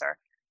violence shelter.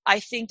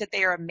 I think that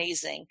they are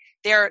amazing.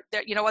 They're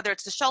whether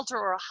it's the shelter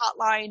or a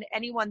hotline,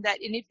 anyone that,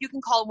 and if you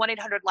can call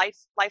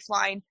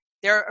 1-800-Lifeline,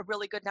 they're a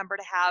really good number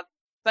to have.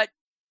 But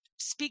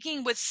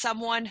speaking with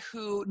someone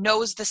who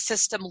knows the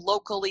system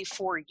locally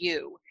for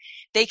you,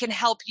 they can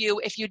help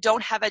you if you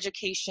don't have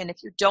education,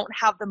 if you don't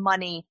have the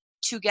money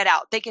to get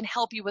out. They can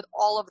help you with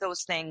all of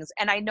those things.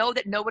 And I know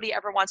that nobody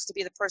ever wants to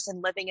be the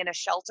person living in a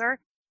shelter,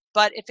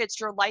 but if it's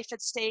your life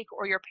at stake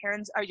or your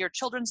parents or your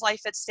children's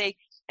life at stake,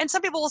 and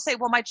some people will say,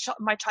 well,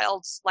 my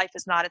child's life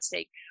is not at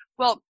stake.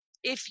 Well,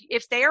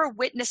 if they are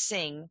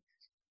witnessing,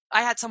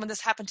 I had someone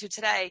this happened to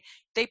today,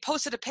 they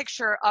posted a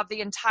picture of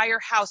the entire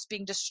house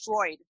being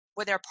destroyed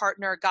when their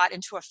partner got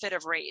into a fit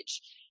of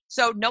rage.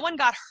 So no one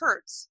got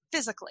hurt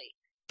physically,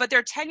 but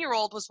their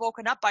 10-year-old was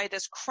woken up by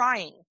this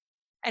crying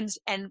and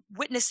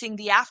witnessing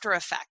the after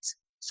effect.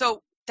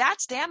 So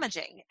that's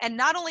damaging. And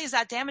not only is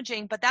that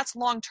damaging, but that's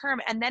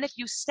long-term. And then if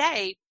you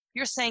stay,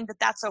 you're saying that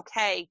that's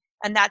okay.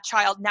 And that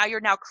child, you're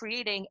now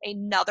creating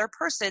another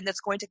person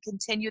that's going to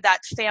continue that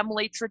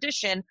family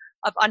tradition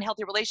of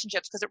unhealthy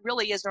relationships, because it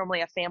really is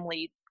normally a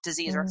family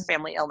disease or a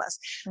family illness.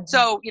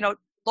 So,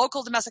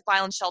 local domestic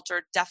violence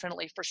shelter,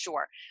 definitely, for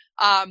sure.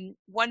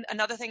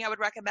 Another thing I would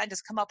recommend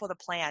is come up with a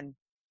plan.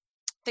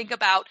 Think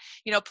about,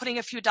 putting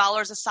a few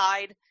dollars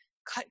aside,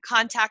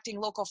 contacting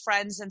local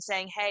friends and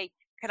saying, hey,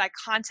 can I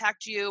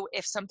contact you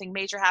if something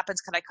major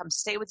happens? Can I come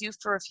stay with you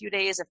for a few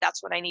days if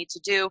that's what I need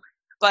to do?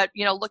 But,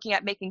 looking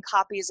at making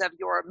copies of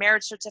your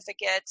marriage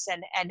certificates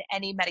and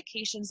any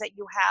medications that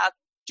you have,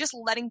 just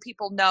letting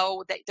people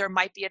know that there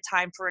might be a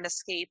time for an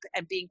escape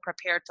and being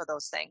prepared for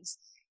those things.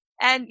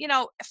 And,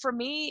 for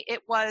me,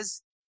 it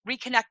was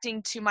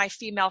reconnecting to my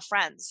female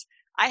friends.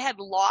 I had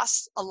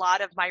lost a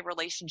lot of my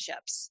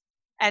relationships.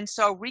 And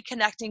so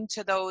reconnecting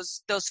to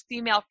those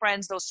female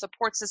friends, those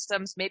support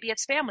systems, maybe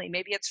it's family,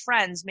 maybe it's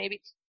friends,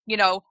 maybe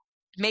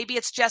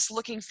it's just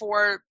looking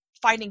for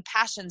finding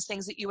passions,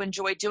 things that you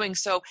enjoy doing.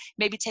 So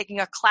maybe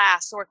taking a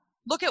class, or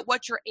look at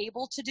what you're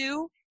able to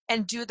do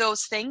and do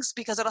those things,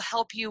 because it'll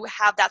help you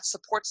have that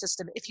support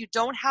system. If you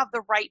don't have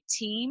the right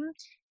team,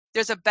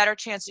 there's a better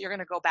chance that you're going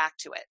to go back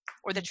to it,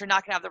 or that you're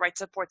not going to have the right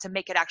support to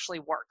make it actually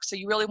work. So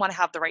you really want to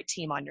have the right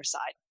team on your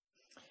side.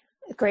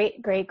 Great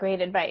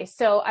advice.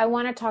 So I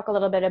want to talk a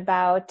little bit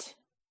about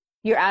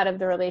you're out of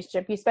the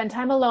relationship. You spend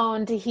time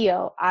alone to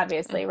heal,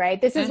 obviously, right?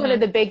 This is one of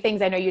the big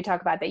things I know you talk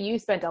about, that you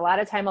spent a lot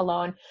of time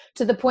alone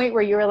to the point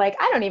where you were like,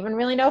 I don't even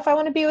really know if I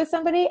want to be with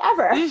somebody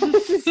ever.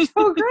 This is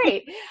so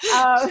great.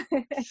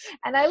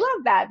 And I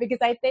love that, because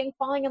I think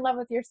falling in love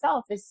with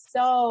yourself is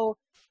so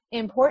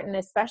important,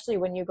 especially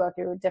when you go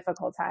through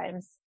difficult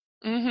times.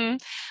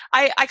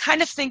 I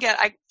kind of think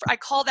I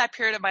call that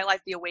period of my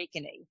life the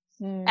awakening.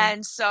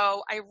 And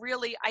so I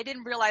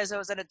didn't realize I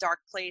was in a dark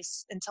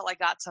place until I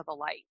got to the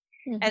light.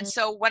 And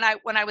so when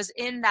I was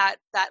in that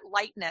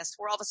lightness,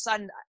 where all of a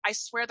sudden, I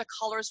swear the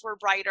colors were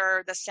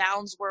brighter, the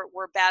sounds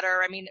were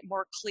better. I mean,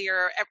 more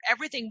clear.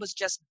 Everything was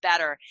just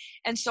better.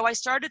 And so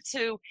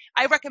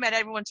I recommend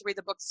everyone to read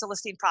the book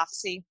Celestine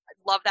Prophecy.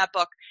 I love that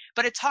book,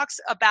 but it talks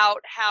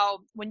about how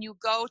when you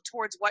go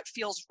towards what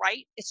feels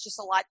right, it's just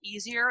a lot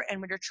easier.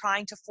 And when you're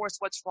trying to force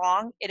what's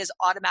wrong, it is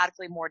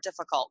automatically more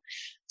difficult.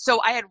 So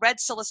I had read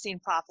Celestine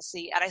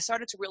Prophecy, and I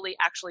started to really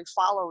actually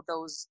follow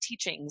those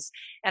teachings.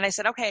 And I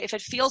said, okay, if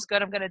it feels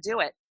good, I'm going to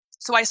do it.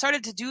 So I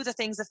started to do the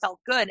things that felt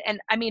good. And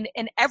I mean,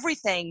 and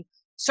everything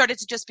started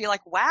to just be like,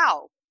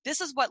 wow,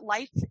 this is what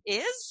life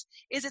is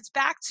it's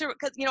back to,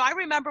 because, I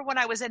remember when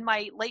I was in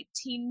my late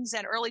teens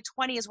and early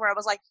 20s, where I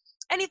was like,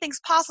 anything's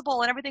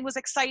possible and everything was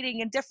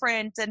exciting and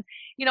different and,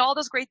 all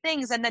those great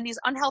things. And then these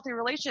unhealthy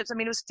relationships, I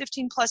mean, it was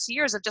 15 plus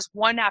years of just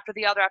one after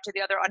the other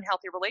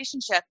unhealthy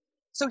relationship.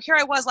 So here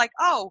I was like,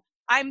 oh,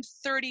 I'm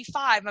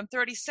 35, I'm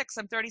 36,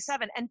 I'm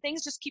 37, and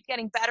things just keep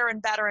getting better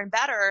and better and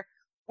better,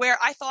 where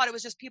I thought it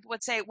was just people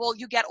would say, well,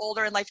 you get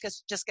older and life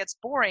just gets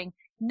boring.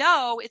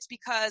 No, it's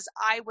because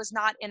I was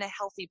not in a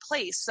healthy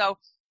place. So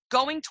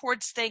going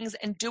towards things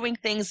and doing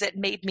things that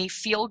made me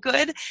feel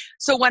good.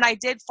 So when I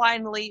did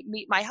finally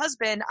meet my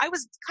husband, I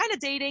was kind of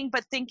dating,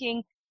 but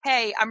thinking,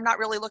 hey, I'm not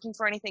really looking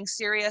for anything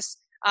serious.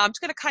 I'm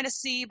just going to kind of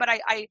see, but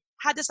I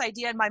had this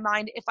idea in my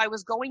mind, if I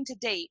was going to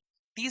date,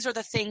 these are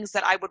the things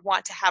that I would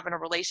want to have in a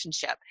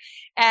relationship.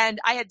 And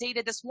I had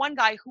dated this one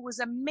guy who was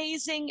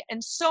amazing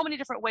in so many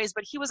different ways,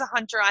 but he was a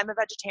hunter. I'm a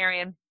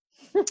vegetarian.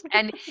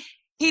 And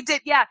he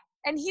did, yeah.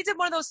 And he did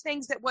one of those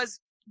things that was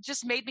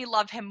just made me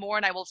love him more.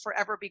 And I will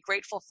forever be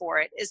grateful for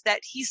it, is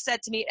that he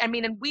said to me, I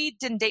mean, and we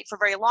didn't date for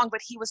very long,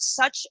 but he was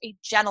such a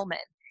gentleman.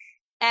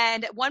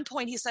 And at one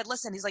point he said,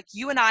 listen, he's like,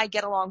 you and I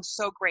get along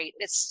so great.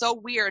 It's so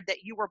weird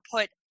that you were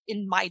put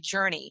in my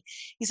journey.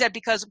 He said,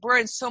 because we're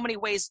in so many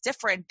ways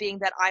different, being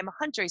that I'm a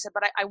hunter. He said,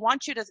 but I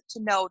want you to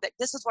know that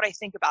this is what I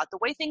think about the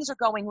way things are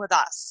going with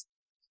us.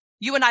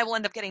 You and I will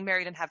end up getting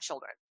married and have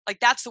children. Like,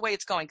 that's the way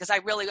it's going, because I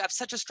really have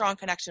such a strong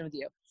connection with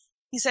you.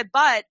 He said,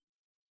 but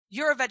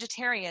you're a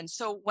vegetarian.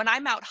 So when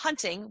I'm out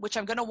hunting, which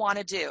I'm going to want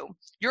to do,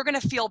 you're going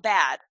to feel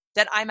bad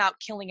that I'm out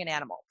killing an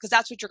animal, because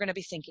that's what you're going to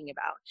be thinking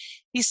about.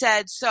 He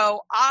said, so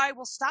I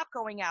will stop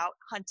going out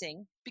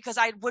hunting because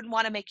I wouldn't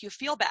want to make you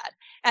feel bad.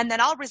 And then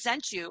I'll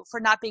resent you for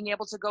not being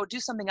able to go do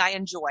something I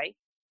enjoy.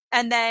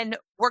 And then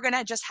we're going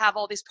to just have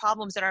all these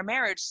problems in our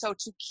marriage. So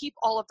to keep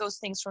all of those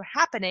things from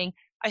happening,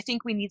 I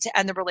think we need to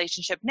end the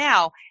relationship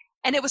now.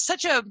 And it was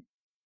such a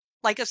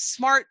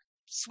smart,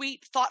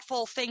 sweet,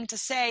 thoughtful thing to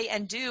say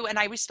and do. And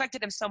I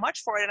respected him so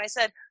much for it. And I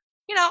said,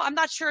 I'm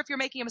not sure if you're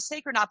making a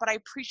mistake or not, but I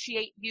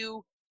appreciate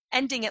you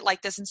ending it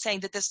like this and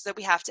saying that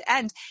we have to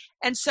end.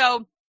 And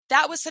so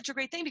that was such a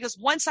great thing, because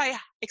once I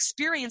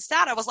experienced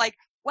that, I was like,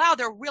 wow,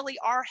 there really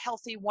are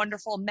healthy,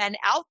 wonderful men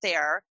out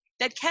there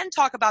that can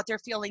talk about their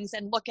feelings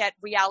and look at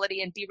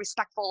reality and be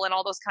respectful and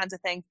all those kinds of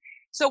things.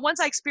 So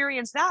once I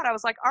experienced that, I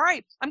was like, all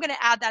right, I'm going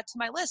to add that to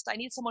my list. I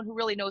need someone who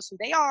really knows who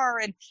they are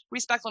and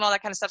respectful and all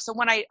that kind of stuff. So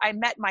when I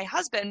met my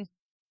husband,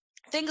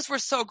 things were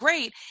so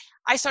great.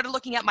 I started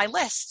looking at my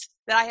list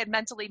that I had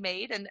mentally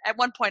made. And at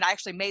one point I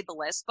actually made the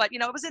list, but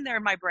it was in there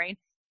in my brain.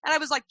 And I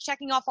was like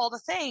checking off all the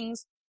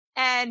things.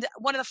 And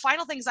one of the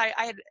final things I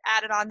had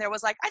added on there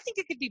was like, I think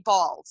it could be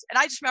bald. And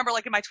I just remember,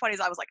 like, in my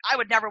 20s, I was like, I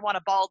would never want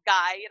a bald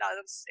guy.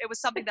 It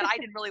was something that I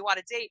didn't really want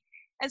to date.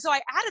 And so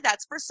I added that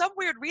for some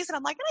weird reason.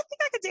 I'm like, I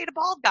think I could date a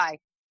bald guy.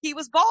 He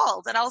was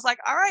bald. And I was like,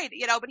 all right,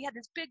 but he had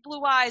these big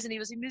blue eyes, and he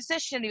was a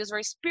musician. He was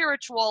very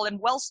spiritual and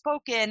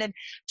well-spoken and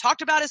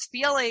talked about his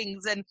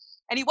feelings. And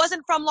he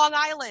wasn't from Long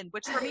Island,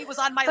 which for me was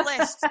on my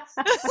list.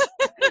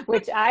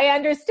 Which I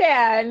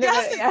understand.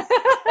 Yes.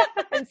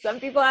 And some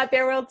people out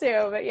there will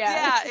too, but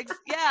yeah.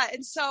 Yeah.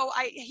 And so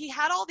he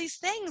had all these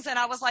things, and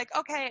I was like,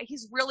 okay,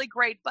 he's really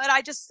great, but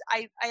I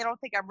don't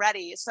think I'm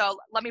ready. So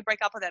let me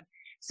break up with him.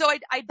 So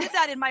I did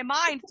that in my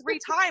mind 3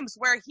 times,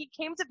 where he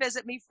came to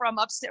visit me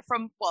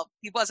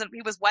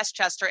he was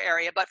Westchester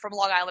area, but from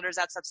Long Islanders,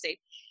 that's upstate.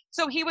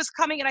 So he was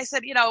coming, and I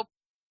said,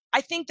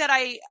 I think that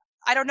I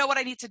don't know what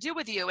I need to do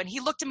with you. And he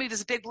looked at me with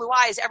his big blue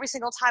eyes every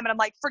single time. And I'm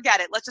like, forget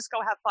it. Let's just go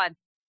have fun.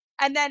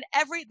 And then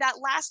that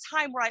last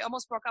time where I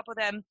almost broke up with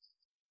him,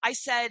 I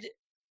said,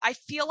 I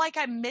feel like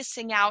I'm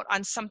missing out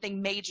on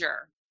something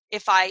major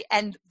if I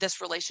end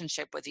this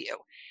relationship with you.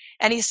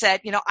 And he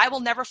said, I will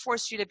never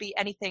force you to be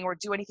anything or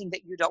do anything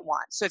that you don't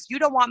want. So if you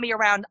don't want me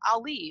around,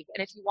 I'll leave.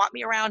 And if you want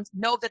me around,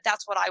 know that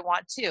that's what I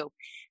want too.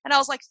 And I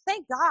was like,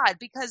 thank God,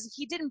 because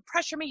he didn't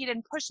pressure me. He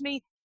didn't push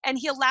me. And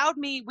he allowed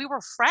me, we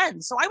were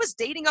friends. So I was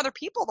dating other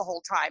people the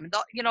whole time.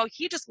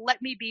 He just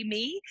let me be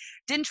me,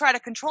 didn't try to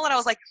control it. I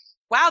was like,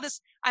 wow,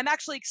 I'm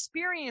actually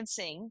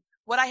experiencing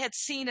what I had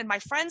seen in my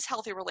friends'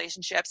 healthy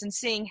relationships, and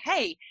seeing,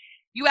 hey,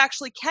 you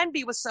actually can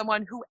be with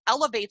someone who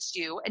elevates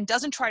you and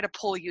doesn't try to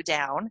pull you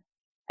down.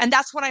 And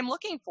that's what I'm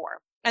looking for.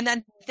 And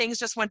then things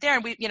just went there.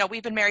 And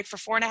we've been married for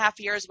 4.5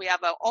 years. We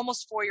have a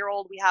almost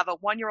 4-year-old. We have a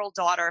 1-year-old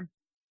daughter.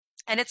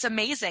 And it's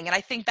amazing. And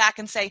I think back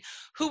and say,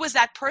 who was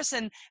that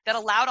person that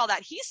allowed all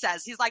that? He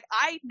says, he's like,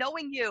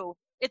 knowing you,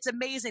 it's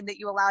amazing that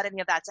you allowed any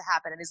of that to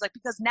happen. And he's like,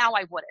 because now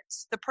I wouldn't.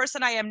 The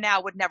person I am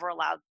now would never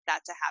allow that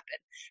to happen.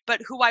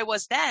 But who I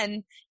was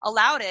then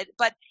allowed it.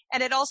 But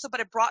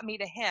it brought me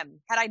to him.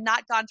 Had I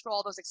not gone through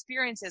all those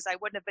experiences, I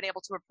wouldn't have been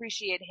able to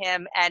appreciate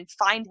him and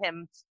find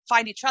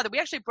each other. We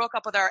actually broke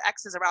up with our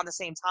exes around the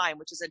same time,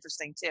 which is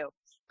interesting too.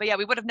 But yeah,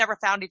 we would have never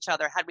found each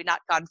other had we not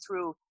gone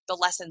through the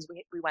lessons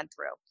we went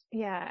through.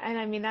 Yeah. And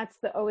I mean, that's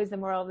always the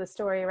moral of the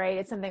story, right?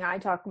 It's something I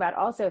talk about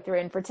also through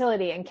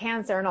infertility and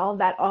cancer and all of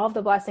that, all of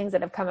the blessings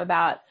that have come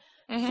about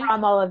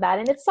from all of that.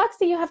 And it sucks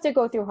that you have to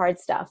go through hard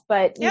stuff,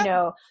 but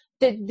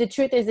the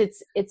truth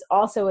is it's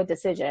also a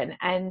decision.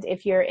 And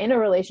if you're in a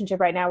relationship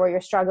right now where you're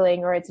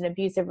struggling, or it's an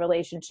abusive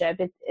relationship,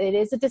 it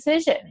is a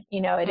decision,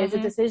 it is a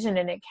decision,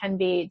 and it can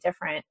be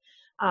different.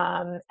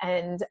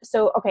 And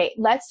so, okay,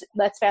 let's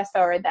fast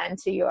forward then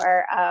to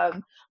your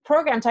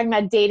program talking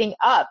about dating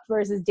up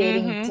versus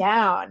dating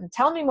down.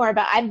 Tell me more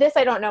about this.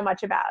 I don't know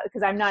much about,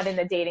 because I'm not in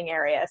the dating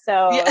area,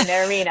 in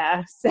the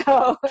arena.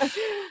 So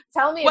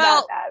tell me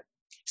about that.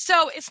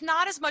 So it's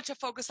not as much a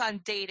focus on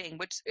dating,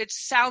 which it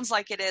sounds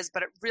like it is,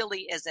 but it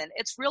really isn't.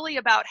 It's really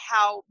about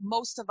how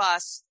most of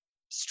us,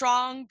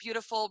 strong,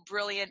 beautiful,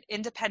 brilliant,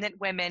 independent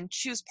women,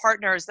 choose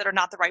partners that are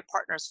not the right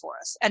partners for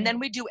us. And then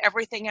we do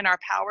everything in our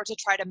power to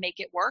try to make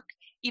it work,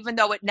 even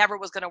though it never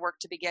was going to work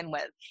to begin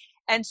with.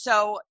 And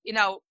so,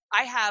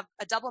 I have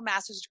a double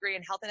master's degree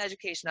in health and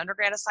education,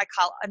 undergrad in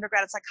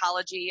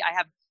psychology. I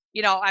have,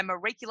 I'm a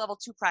Reiki level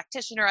 2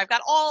 practitioner. I've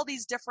got all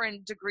these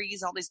different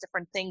degrees, all these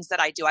different things that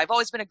I do. I've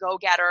always been a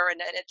go-getter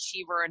and an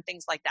achiever and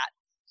things like that.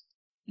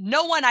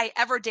 No one I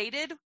ever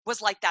dated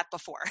was like that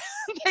before.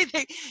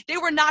 They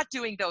were not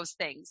doing those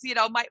things.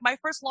 My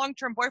first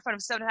long-term boyfriend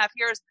of 7.5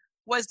 years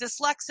was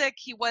dyslexic.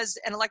 He was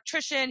an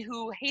electrician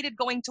who hated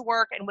going to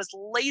work and was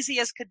lazy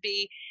as could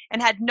be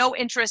and had no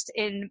interest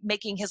in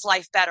making his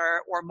life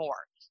better or more.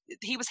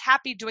 He was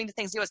happy doing the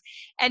things he was.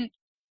 And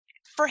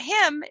for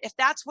him, if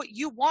that's what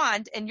you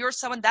want and you're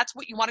someone, that's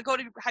what you want to go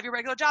to have your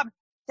regular job,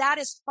 that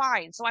is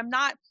fine. So I'm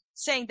not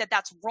saying that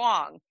that's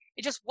wrong.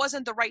 It just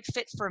wasn't the right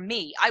fit for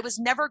me. I was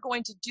never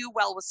going to do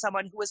well with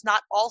someone who was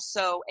not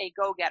also a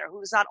go-getter, who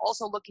was not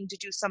also looking to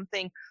do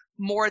something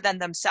more than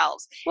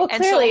themselves. Well,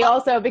 and clearly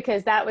also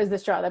because that was the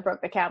straw that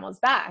broke the camel's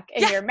back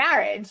in your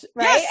marriage,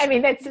 right? Yes. I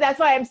mean, that's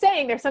why I'm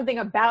saying there's something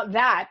about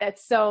that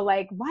that's so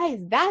like, why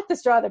is that the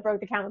straw that broke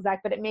the camel's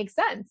back? But it makes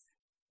sense.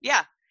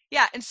 Yeah.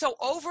 Yeah. And so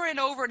over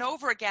and over and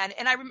over again,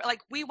 and I remember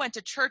we went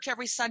to church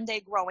every Sunday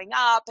growing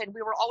up and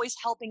we were always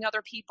helping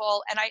other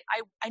people. And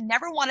I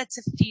never wanted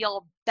to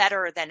feel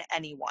better than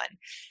anyone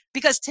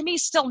because to me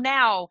still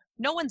now,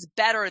 no one's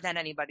better than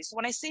anybody. So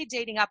when I say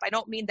dating up, I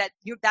don't mean that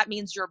that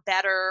means you're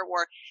better,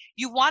 or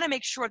you want to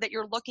make sure that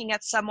you're looking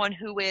at someone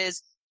who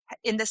is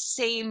in the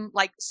same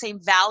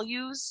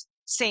values,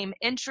 same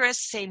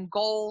interests, same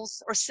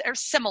goals, or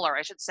similar,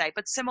 I should say,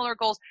 but similar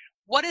goals.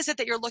 What is it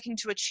that you're looking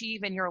to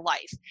achieve in your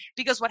life?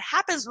 Because what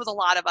happens with a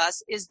lot of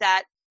us is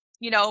that,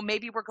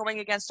 maybe we're going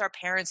against our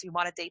parents. We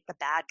want to date the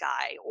bad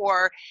guy.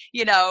 Or,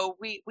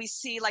 we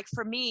see, like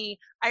for me,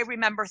 I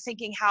remember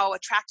thinking how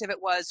attractive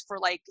it was for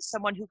like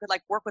someone who could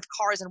like work with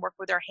cars and work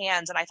with their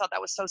hands. And I thought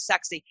that was so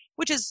sexy,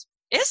 which is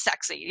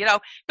sexy,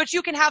 but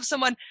you can have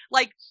someone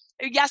like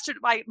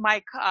yesterday,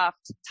 my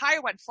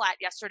tire went flat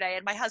yesterday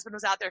and my husband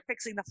was out there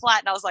fixing the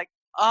flat. And I was like,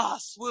 oh,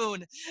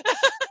 swoon.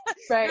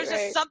 There's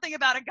just something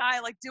about a guy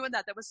like doing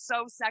that was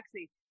so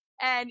sexy.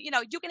 And,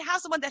 you can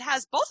have someone that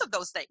has both of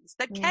those things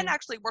that can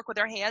actually work with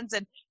their hands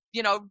and,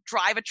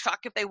 drive a truck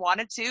if they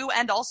wanted to,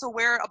 and also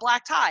wear a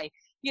black tie,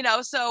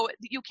 so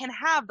you can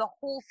have the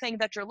whole thing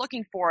that you're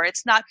looking for.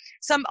 It's not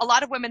a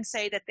lot of women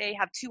say that they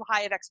have too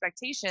high of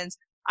expectations.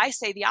 I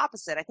say the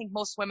opposite. I think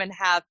most women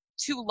have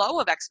too low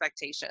of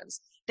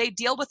expectations. They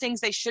deal with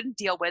things they shouldn't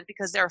deal with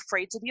because they're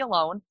afraid to be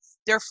alone.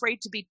 They're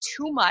afraid to be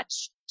too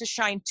much, to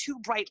shine too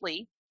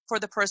brightly for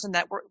the person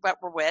that we're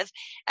with.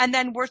 And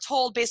then we're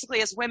told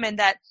basically as women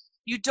that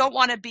you don't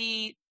want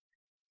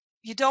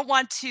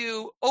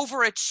to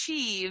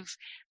overachieve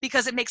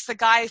because it makes the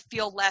guy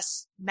feel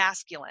less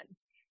masculine.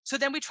 So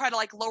then we try to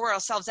like lower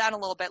ourselves down a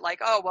little bit, like,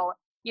 oh, well,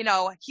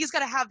 he's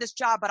going to have this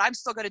job, but I'm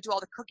still going to do all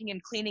the cooking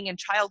and cleaning and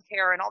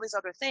childcare and all these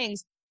other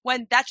things,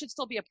 when that should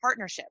still be a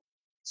partnership.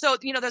 So,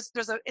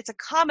 it's a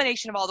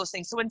combination of all those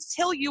things. So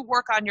until you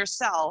work on your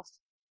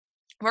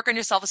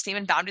self-esteem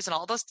and boundaries and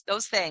all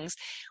those things,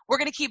 we're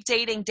going to keep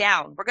dating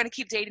down. We're going to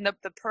keep dating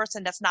the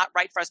person that's not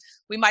right for us.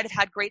 We might have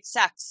had great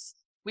sex.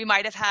 We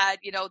might have had,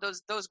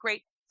 those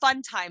great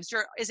fun times.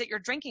 Is it your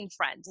drinking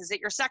friend? Is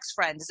it your sex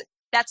friend?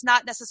 That's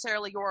not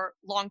necessarily your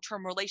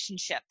long-term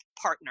relationship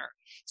partner.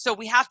 So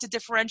we have to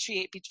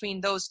differentiate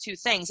between those two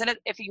things. And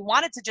if you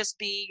want it to just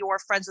be your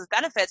friends with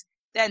benefits,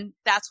 then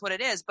that's what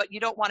it is. But you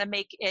don't want to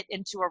make it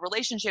into a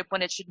relationship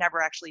when it should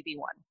never actually be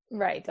one.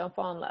 Right. Don't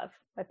fall in love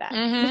with that.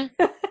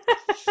 Mm-hmm.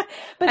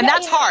 And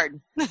that's hard.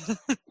 It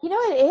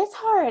is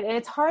hard. And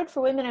it's hard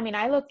for women. I mean,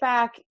 I look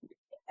back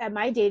at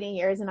my dating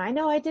years and I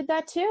know I did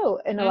that too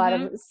in a lot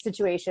of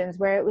situations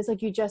where it was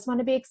like, you just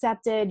want to be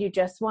accepted. You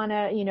just want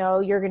to,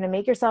 you're going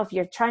to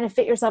you're trying to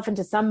fit yourself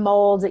into some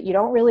mold that you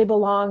don't really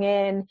belong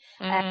in.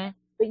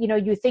 But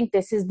you think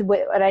this is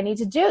what I need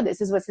to do.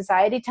 This is what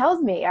society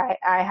tells me.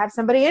 I have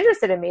somebody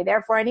interested in me.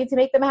 Therefore I need to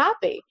make them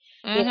happy,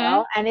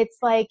 and it's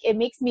like, it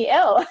makes me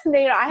ill.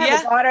 I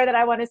have a daughter that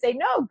I want to say,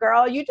 no,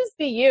 girl, you just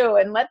be you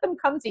and let them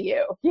come to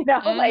you,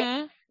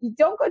 like you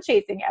don't go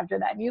chasing after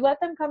them. You let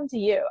them come to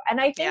you.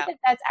 And I think that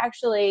that's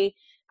actually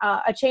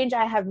a change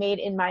I have made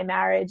in my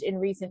marriage in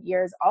recent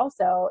years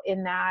also,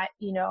 in that,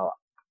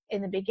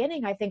 in the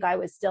beginning, I think I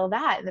was still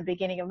that in the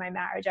beginning of my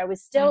marriage. I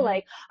was still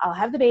like, I'll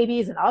have the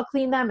babies and I'll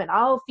clean them and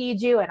I'll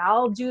feed you and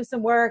I'll do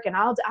some work and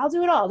I'll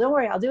do it all. Don't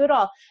worry. I'll do it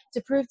all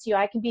to prove to you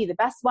I can be the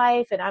best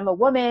wife and I'm a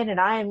woman and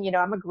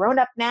I'm a grown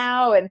up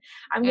now and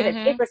I'm going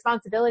to take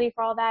responsibility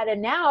for all that.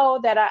 And now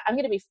that I'm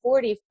going to be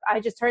 40, I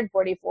just turned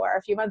 44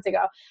 a few months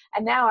ago.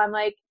 And now I'm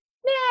like,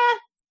 nah,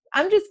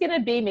 I'm just going to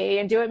be me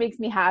and do what makes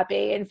me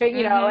happy and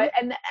figure,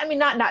 and I mean,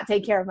 not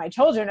take care of my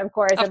children, of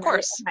course,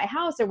 my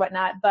house or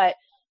whatnot, but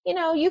you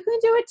can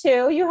do it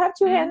too. You have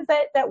two hands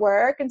that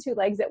work and two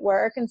legs that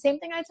work. And same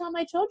thing I tell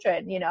my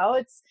children,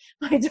 it's,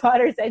 my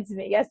daughter said to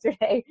me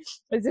yesterday,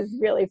 this is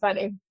really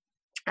funny.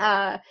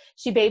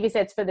 She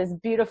babysits for this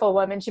beautiful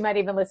woman. She might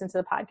even listen to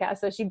the podcast.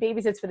 So she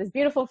babysits for this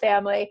beautiful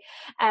family.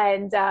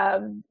 And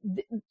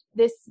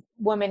this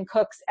woman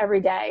cooks every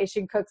day.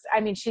 She cooks, I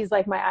mean, she's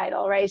like my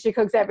idol, right? She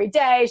cooks every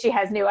day. She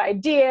has new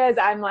ideas.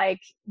 I'm like,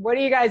 what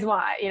do you guys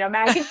want? You know,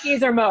 mac and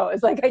cheese or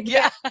Moe's? Like, I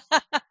can't.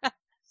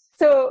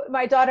 So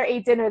my daughter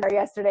ate dinner there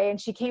yesterday,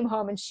 and she came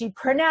home and she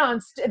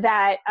pronounced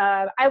that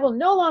I will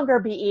no longer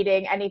be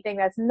eating anything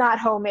that's not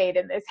homemade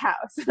in this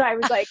house. And I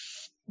was like,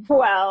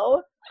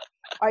 well,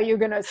 are you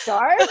going to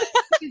starve?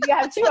 Because you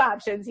have two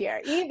options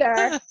here.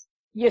 Either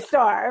you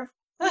starve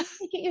or you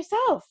make it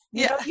yourself.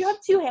 You know, you have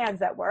two hands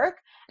that work.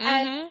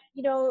 And,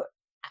 you know,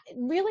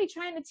 really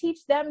trying to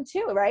teach them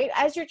too, right?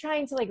 As you're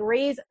trying to like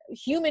raise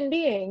human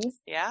beings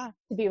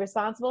to be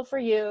responsible for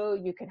you,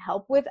 you can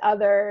help with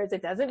others.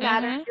 It doesn't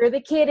matter if you're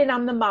the kid and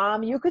I'm the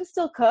mom, you can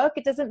still cook.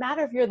 It doesn't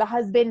matter if you're the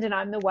husband and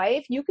I'm the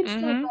wife, you can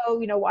still go,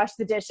 you know, wash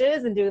the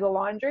dishes and do the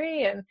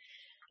laundry. And,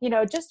 you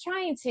know, just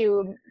trying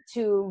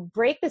to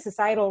break the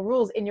societal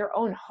rules in your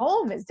own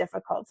home is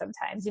difficult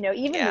sometimes. You know,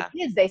 even the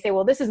kids, they say,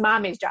 well, this is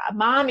mommy's job.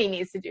 Mommy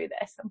needs to do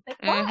this. I'm like,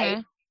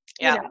 why?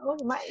 You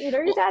know,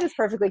 your dad is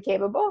perfectly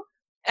capable.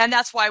 And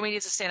that's why we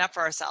need to stand up for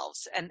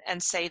ourselves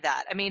and say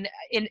that. I mean,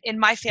 in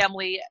my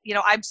family, you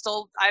know, I'm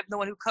the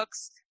one who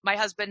cooks, my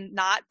husband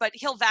not, but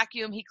he'll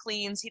vacuum, he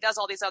cleans, he does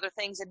all these other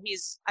things.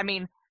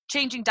 And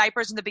changing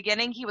diapers in the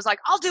beginning, he was like,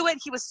 I'll do it.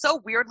 He was so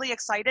weirdly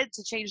excited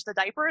to change the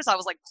diapers. I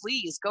was like,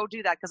 please go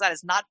do that, because that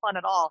is not fun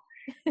at all.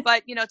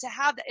 But, you know, to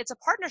have that, it's a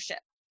partnership.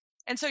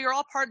 And so you're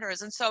all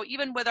partners. And so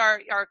even with our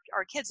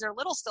kids, they're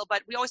little still,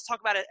 but we always talk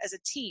about it as a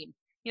team.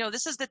 You know,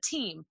 this is the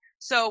team.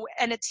 So,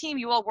 and a team,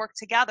 you all work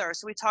together.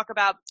 So we talk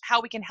about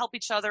how we can help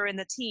each other in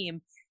the team.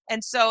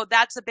 And so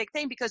that's a big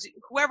thing, because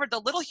whoever the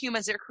little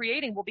humans they're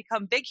creating will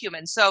become big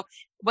humans. So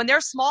when they're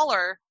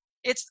smaller,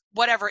 it's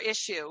whatever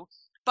issue,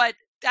 but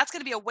that's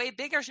going to be a way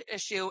bigger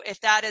issue if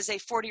that is a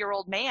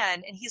 40-year-old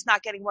man and he's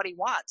not getting what he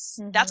wants.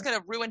 That's going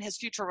to ruin his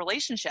future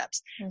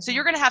relationships. So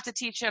you're going to have to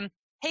teach him,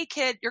 hey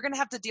kid, you're going to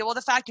have to deal with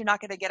the fact you're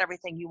not going to get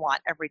everything you want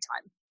every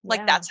time.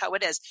 Like that's how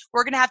it is.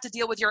 We're going to have to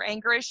deal with your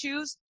anger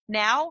issues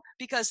now,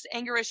 because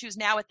anger issues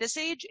now at this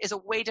age is a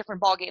way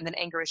different ballgame than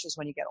anger issues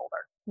when you get older.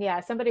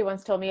 Yeah. Somebody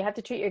once told me you have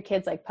to treat your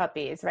kids like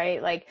puppies,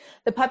 right? Like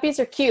the puppies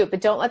are cute,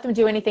 but don't let them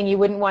do anything you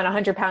wouldn't want a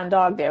 100-pound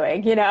dog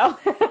doing, you know?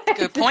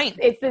 Good point.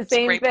 It's the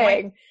same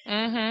thing. So,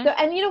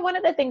 and you know, one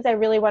of the things I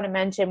really want to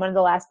mention, one of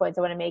the last points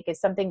I want to make is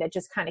something that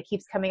just kind of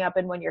keeps coming up.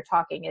 And when you're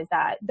talking is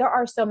that there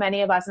are so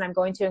many of us, and I'm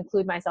going to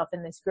include myself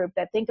in this group,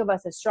 that think of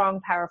us as strong,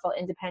 powerful,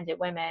 independent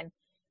women,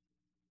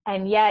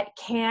 and yet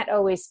can't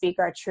always speak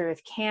our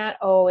truth, can't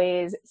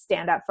always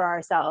stand up for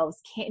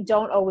ourselves,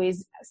 don't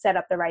always set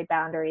up the right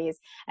boundaries.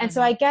 And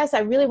so I guess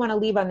I really want to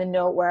leave on the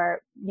note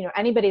where, you know,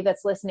 anybody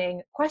that's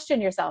listening, question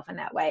yourself in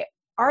that way.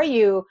 Are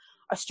you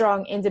a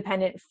strong,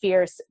 independent,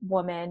 fierce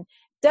woman?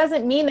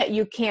 Doesn't mean that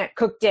you can't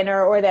cook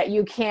dinner or that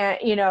you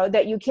can't, you know,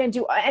 that you can't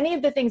do any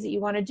of the things that you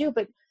want to do,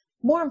 but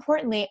more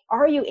importantly,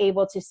 are you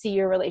able to see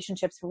your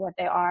relationships for what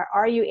they are?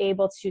 Are you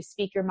able to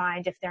speak your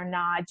mind if they're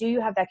not? Do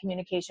you have that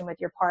communication with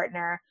your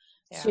partner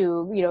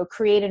to, you know,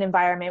 create an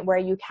environment where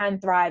you can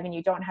thrive and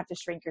you don't have to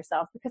shrink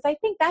yourself? Because I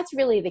think that's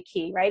really the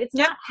key, right? It's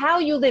not how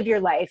you live your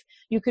life.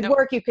 You could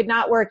work, you could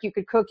not work, you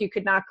could cook, you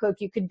could not cook,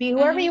 you could be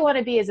whoever you want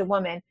to be as a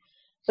woman.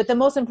 But the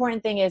most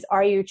important thing is,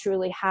 are you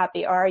truly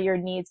happy? Are your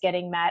needs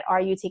getting met?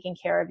 Are you taking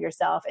care of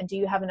yourself? And do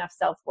you have enough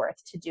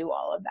self-worth to do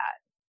all of that?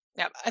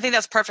 Yeah, I think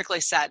that's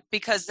perfectly said,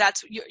 because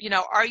that's, you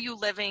know, are you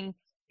living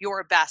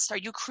your best? Are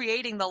you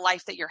creating the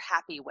life that you're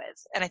happy with?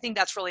 And I think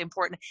that's really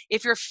important.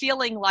 If you're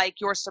feeling like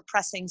you're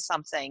suppressing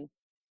something,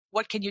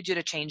 what can you do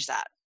to change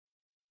that?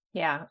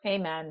 Yeah.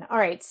 Amen. All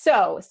right.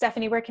 So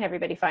Stephanie, where can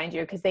everybody find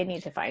you? Because they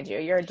need to find you.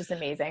 You're just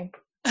amazing.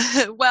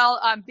 Well,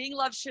 Being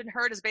Loved Shouldn't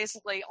Hurt is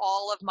basically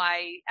all of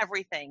my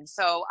everything.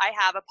 So I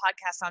have a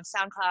podcast on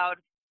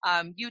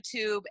SoundCloud,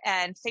 YouTube,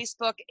 and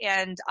Facebook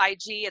and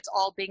IG. It's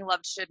all Being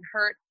Loved Shouldn't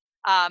Hurt.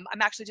 I'm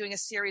actually doing a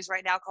series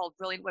right now called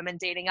Brilliant Women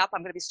Dating Up.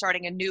 I'm going to be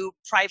starting a new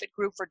private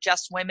group for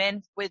just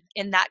women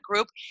within that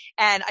group.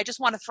 And I just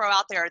want to throw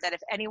out there that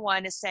if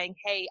anyone is saying,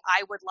 hey,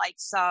 I would like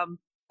some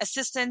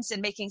assistance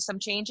in making some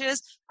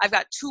changes, I've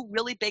got two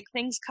really big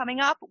things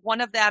coming up.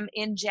 One of them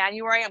in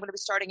January, I'm going to be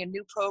starting a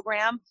new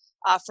program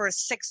for a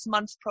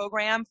 6-month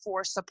program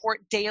for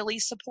daily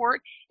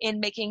support in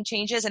making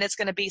changes. And it's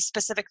going to be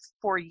specific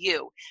for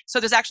you. So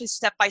there's actually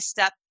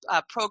step-by-step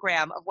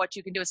program of what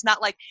you can do. It's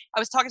not like, I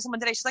was talking to someone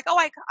today, she's like, oh,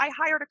 I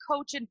hired a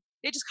coach and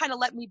they just kind of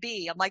let me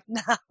be. I'm like,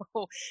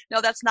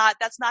 no, that's not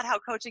how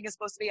coaching is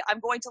supposed to be.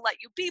 I'm going to let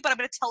you be, but I'm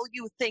going to tell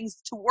you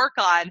things to work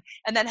on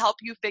and then help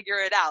you figure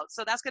it out.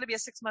 So that's going to be a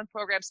 6-month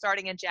program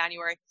starting in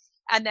January.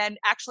 And then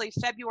actually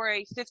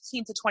February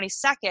 15th to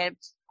 22nd,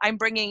 I'm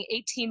bringing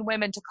 18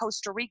 women to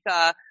Costa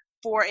Rica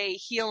for a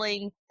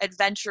healing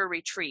adventure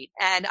retreat.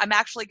 And I'm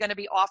actually going to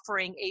be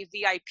offering a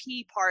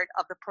VIP part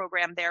of the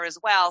program there as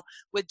well,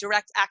 with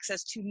direct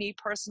access to me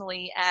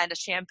personally and a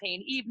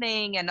champagne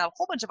evening and a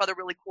whole bunch of other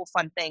really cool,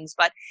 fun things.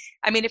 But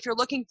I mean, if you're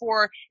looking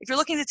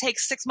to take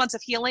 6 months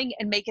of healing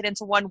and make it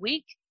into 1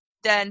 week,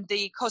 then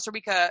the Costa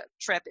Rica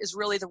trip is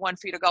really the one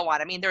for you to go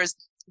on. I mean, there's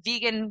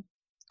vegan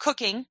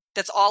cooking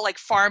that's all like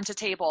farm to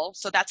table.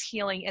 So that's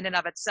healing in and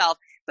of itself.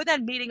 But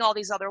then meeting all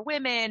these other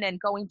women and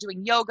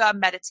doing yoga,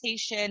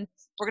 meditation.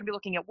 We're going to be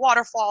looking at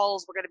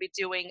waterfalls. We're going to be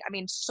doing, I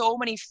mean, so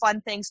many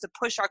fun things to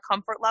push our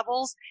comfort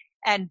levels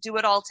and do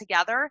it all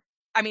together.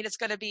 I mean, it's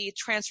going to be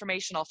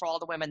transformational for all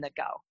the women that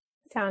go.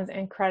 Sounds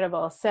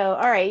incredible. So,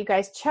 all right, you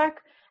guys,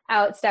 check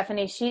out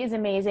Stephanie. She is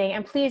amazing.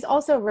 And please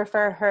also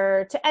refer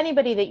her to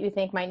anybody that you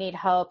think might need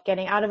help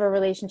getting out of a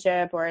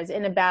relationship or is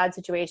in a bad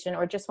situation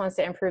or just wants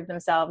to improve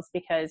themselves,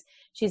 because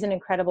she's an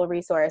incredible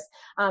resource.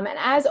 And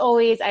as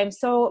always, I'm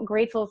so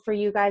grateful for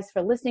you guys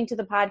for listening to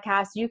the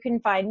podcast. You can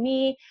find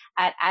me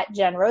at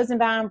Jen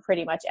Rosenbaum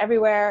pretty much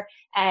everywhere.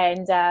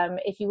 And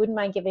if you wouldn't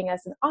mind giving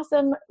us an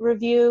awesome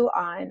review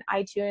on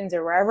iTunes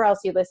or wherever else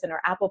you listen,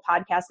 or Apple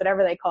Podcasts,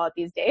 whatever they call it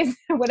these days,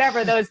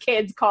 whatever those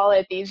kids call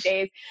it these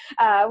days,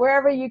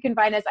 wherever you can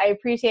find us, I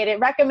appreciate it.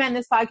 Recommend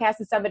this podcast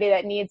to somebody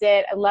that needs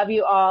it. I love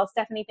you all.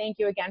 Stephanie, thank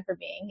you again for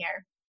being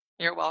here.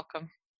 You're welcome.